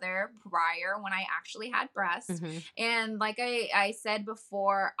together prior when I actually had breasts. Mhm. And like I said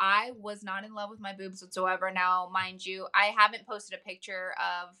before, I was not in love with my boobs whatsoever. Now, mind you, I haven't posted a picture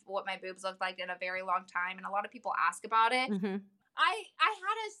of what my boobs looked like in a very long time, and a lot of people ask about it. Mhm. I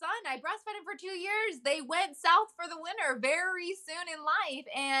had a son. I breastfed him for 2 years. They went south for the winter very soon in life.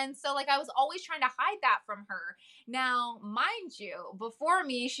 And so like I was always trying to hide that from her. Now, mind you, before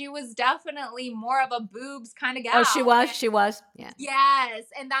me, she was definitely more of a boobs kind of Oh, she gal. was? And She was? Yeah. yes,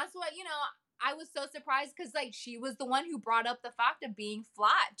 and that's what, I was so surprised because like she was the one who brought up the fact of being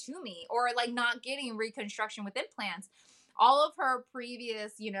flat to me, or like not getting reconstruction with implants. All of her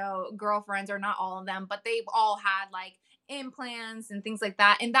previous, girlfriends, or not all of them, but they've all had like implants and things like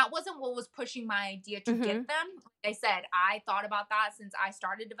that. And that wasn't what was pushing my idea to get Mhm. them. Like I said, I thought about that since I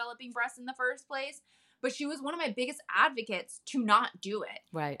started developing breasts in the first place. But she was one of my biggest advocates to not do it.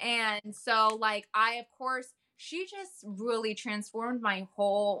 Right. And so, like, of course, she just really transformed my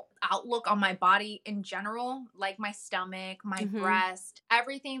whole outlook on my body in general, like my stomach, my Mhm. breast,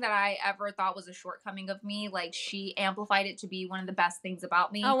 everything that I ever thought was a shortcoming of me. Like, she amplified it to be one of the best things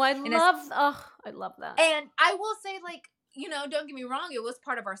about me. Oh, And it's I love that. and I will say, like, don't get me wrong, it was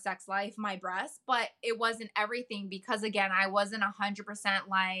part of our sex life, my breasts, but it wasn't everything because, again, I wasn't 100%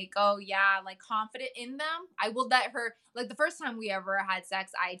 like, oh, yeah, like confident in them. I will let her, like, the first time we ever had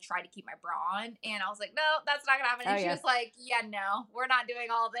sex, I tried to keep my bra on, and I was like, no, that's not gonna happen. Oh, And she yeah. was like, yeah, no, we're not doing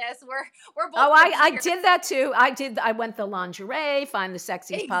all this. We're both Oh, gonna be I here. did that too. I went the lingerie, find the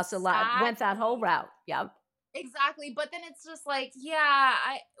sexiest possible went that whole Exactly. route. Yep. Exactly. But then it's just like, yeah,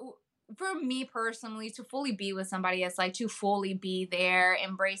 for me personally, to fully be with somebody, it's like to fully be there,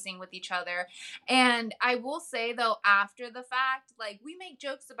 embracing with each other. And I will say though, after the fact, like we make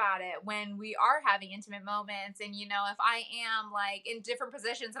jokes about it when we are having intimate moments. And if I am like in different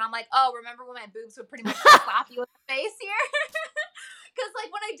positions and I'm like, oh, remember when my boobs would pretty much just slap you in the face here? Because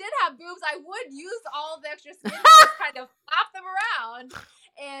like when I did have boobs, I would use all the extra skin to just kind of flap them around.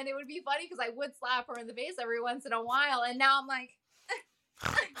 And it would be funny because I would slap her in the face every once in a while. And now I'm like,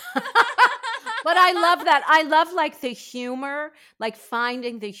 But I love that. I love like the humor, like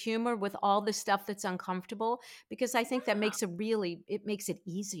finding the humor with all the stuff that's uncomfortable, because I think that yeah, it makes it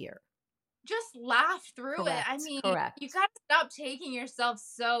easier. just laugh through it. I Correct. mean, you Correct. got to stop taking yourself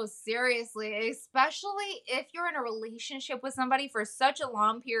so seriously, especially if you're in a relationship with somebody for such a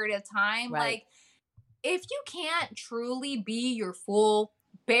long period of time. Right. Like, if you can't truly be your full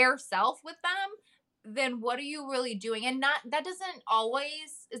bare self with them, then what are you really doing? And not that doesn't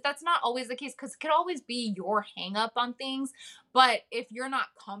always that's not always the case, because it could always be your hang up on things. But if you're not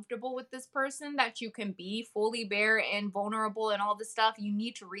comfortable with this person that you can be fully bare and vulnerable and all this stuff, you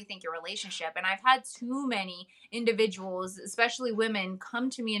need to rethink your relationship. And I've had too many individuals, especially women, come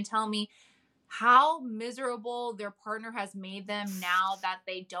to me and tell me how miserable their partner has made them now that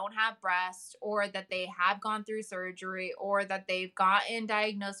they don't have breasts, or that they have gone through surgery, or that they've gotten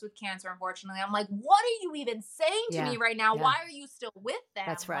diagnosed with cancer, unfortunately. I'm like, what are you even saying to Yeah. me right now? Yeah. Why are you still with them?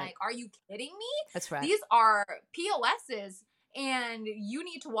 That's right. Like, are you kidding me? That's right. These are POSs, and you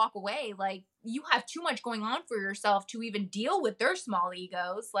need to walk away. Like, you have too much going on for yourself to even deal with their small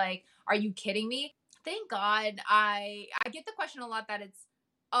egos. Like, are you kidding me? Thank God I get the question a lot that it's,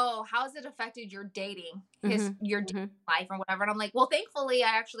 oh, how has it affected your dating Mm-hmm. your dating Mm-hmm. life or whatever? And I'm like, well, thankfully, I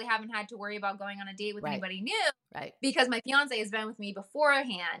actually haven't had to worry about going on a date with Right. anybody new, Right. because my fiance has been with me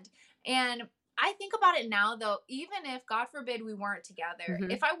beforehand. And I think about it now, though, even if, God forbid, we weren't together,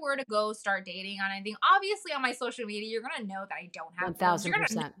 Mm-hmm. if I were to go start dating on anything, obviously on my social media, you're going to know that I don't have boobs. You're going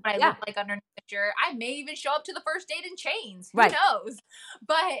to know 1000%. what I Yeah. look like underneath the shirt. I may even show up to the first date in chains. Who Right. knows?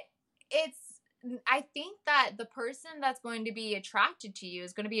 But it's, I think that the person that's going to be attracted to you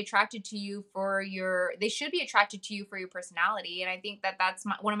is going to be attracted to you they should be attracted to you for your personality. And I think that that's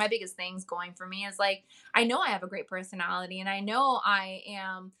one of my biggest things going for me is like, I know I have a great personality, and I know I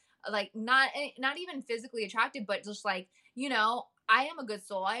am like not even physically attractive, but just like, I am a good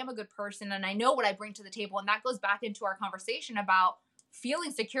soul. I am a good person, and I know what I bring to the table. And that goes back into our conversation about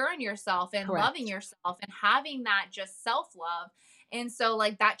feeling secure in yourself and loving Correct. yourself and having that just self love. And so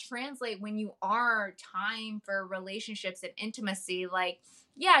like that translate when you are time for relationships and intimacy. Like,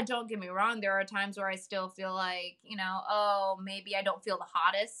 yeah, don't get me wrong, there are times where I still feel like, oh, maybe I don't feel the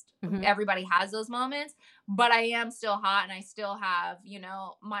hottest. Mm-hmm. Everybody has those moments, but I am still hot, and I still have,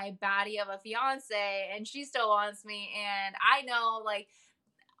 my baddie of a fiance, and she still wants me. And I know, like,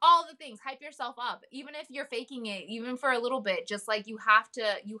 all the things, hype yourself up, even if you're faking it, even for a little bit. Just like you have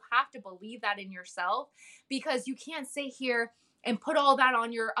to believe that in yourself, because you can't sit here and put all that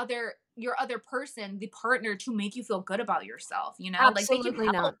on your other person, the partner, to make you feel good about yourself. Like, they can Absolutely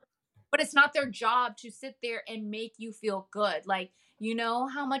help, not. but it's not their job to sit there and make you feel good. Like, you know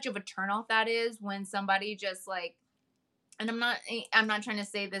how much of a turnoff that is when somebody just like, and I'm not trying to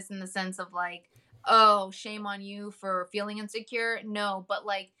say this in the sense of like, oh, shame on you for feeling insecure. No, but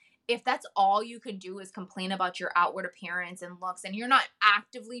like, if that's all you can do is complain about your outward appearance and looks, and you're not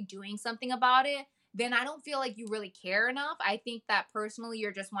actively doing something about it, then I don't feel like you really care enough. I think that personally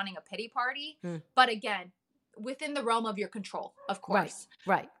you're just wanting a pity party. Mm. But again, within the realm of your control, of Right. course.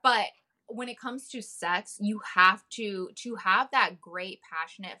 Right. But when it comes to sex, you have to have that great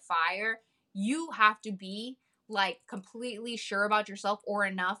passionate fire. You have to be like completely sure about yourself, or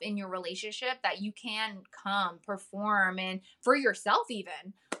enough in your relationship, that you can come perform, and for yourself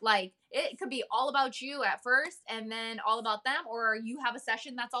even. Like, it could be all about you at first and then all about them, or you have a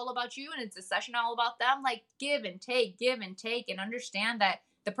session that's all about you and it's a session all about them. Like, give and take, and understand that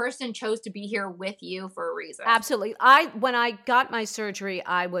the person chose to be here with you for a reason. Absolutely. When I got my surgery,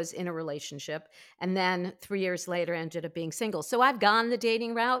 I was in a relationship, and then 3 years later ended up being single. So I've gone the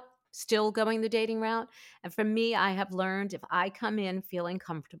dating route, still going the dating route. And for me, I have learned if I come in feeling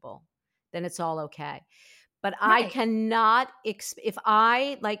comfortable, then it's all okay. But I Right. cannot if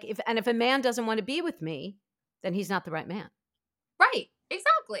I like if a man doesn't want to be with me, then he's not the right man. Right.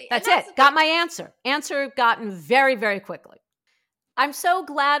 Exactly. And That's that's the it. thing. Got my answer. Answer gotten very, very quickly. I'm so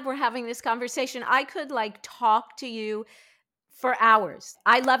glad we're having this conversation. I could like talk to you for hours.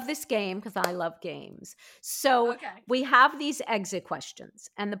 I love this game because I love games. So Okay. we have these exit questions.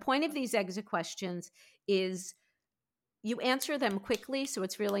 And the point of these exit questions is you answer them quickly, so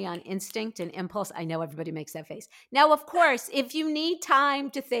it's really on instinct and impulse. I know everybody makes that face. Now, of course, if you need time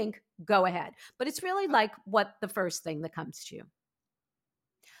to think, go ahead. But it's really like what the first thing that comes to you.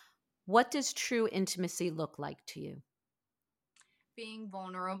 What does true intimacy look like to you? Being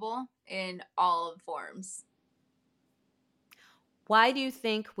vulnerable in all forms. Why do you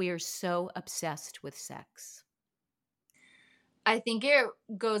think we are so obsessed with sex? I think it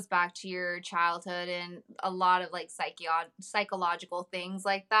goes back to your childhood and a lot of like psychological things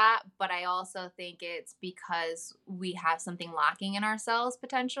like that. But I also think it's because we have something lacking in ourselves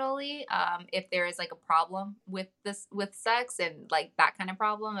potentially. If there is like a problem with with sex and like that kind of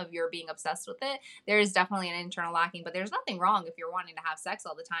problem of you're being obsessed with it, there is definitely an internal lacking. But there's nothing wrong if you're wanting to have sex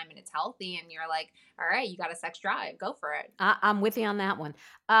all the time and it's healthy and you're like, all right, you got a sex drive, go for it. I'm with you on that one.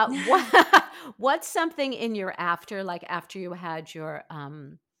 What's something in your after, like after you had your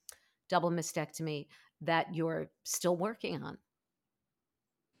double mastectomy, that you're still working on?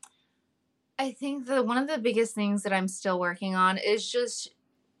 I think that one of the biggest things that I'm still working on is just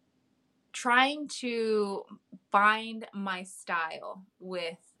trying to find my style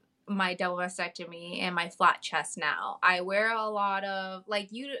with my double mastectomy and my flat chest now. I wear a lot of like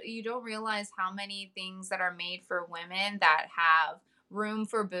you don't realize how many things that are made for women that have room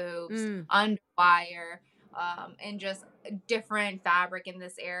for boobs, Mm. underwire, and just different fabric in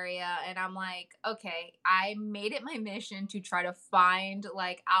this area. And I'm like, okay, I made it my mission to try to find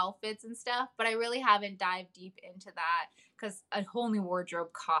like outfits and stuff, but I really haven't dived deep into that because a whole new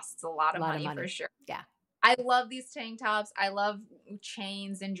wardrobe costs a lot A of lot of money for money. sure. Yeah. I love these tank tops. I love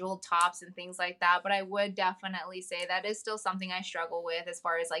chains and jeweled tops and things like that. But I would definitely say that is still something I struggle with as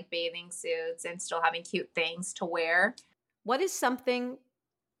far as like bathing suits and still having cute things to wear. What is something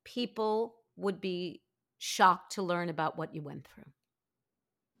people would be shocked to learn about what you went through?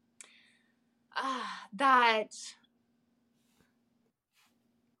 That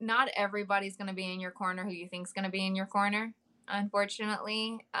not everybody's going to be in your corner who you think's going to be in your corner,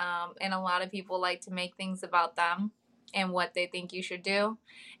 unfortunately. And a lot of people like to make things about them and what they think you should do.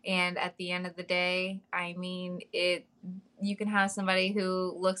 And at the end of the day, I mean, you can have somebody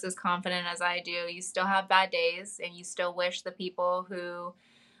who looks as confident as I do. You still have bad days and you still wish the people who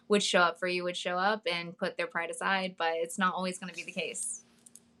would show up for you would show up and put their pride aside, but it's not always going to be the case.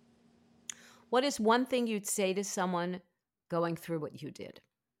 What is one thing you'd say to someone going through what you did?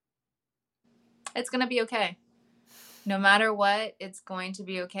 It's going to be okay. No matter what, it's going to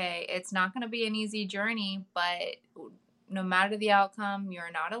be okay. It's not going to be an easy journey, but no matter the outcome,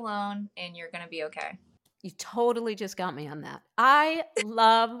 you're not alone and you're going to be okay. You totally just got me on that. I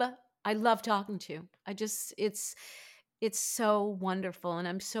love talking to you. It's so wonderful, and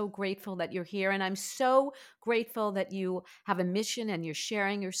I'm so grateful that you're here, and I'm so grateful that you have a mission and you're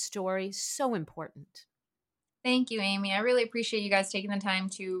sharing your story. So important. Thank you, Amy. I really appreciate you guys taking the time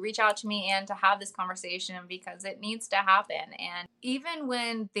to reach out to me and to have this conversation because it needs to happen. And even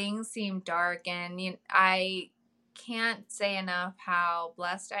when things seem dark, and I can't say enough how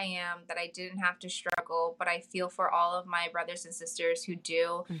blessed I am that I didn't have to struggle, but I feel for all of my brothers and sisters who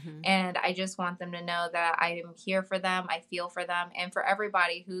do. Mhm. And I just want them to know that I am here for them. I feel for them. And for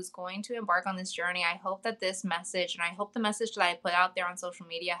everybody who's going to embark on this journey, I hope that this message, and I hope the message that I put out there on social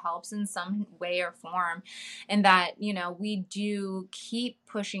media helps in some way or form. And that, we do keep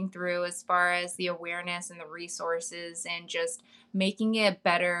pushing through as far as the awareness and the resources and just making it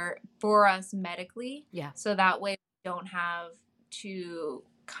better for us medically. Yeah. So that way we don't have to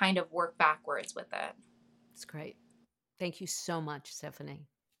kind of work backwards with it. It's great. Thank you so much, Stephanie.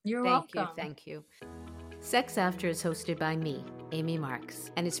 You're Thank welcome. you. Thank you. Sex After is hosted by me, Amy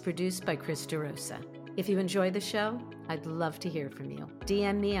Marks, and is produced by Chris DeRosa. If you enjoy the show, I'd love to hear from you.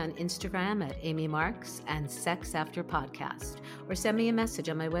 DM me on Instagram at Amy Marks and Sex After Podcast, or send me a message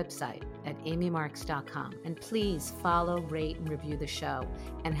on my website at amymarks.com. And please follow, rate, and review the show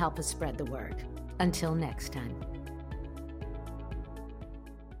and help us spread the word. Until next time.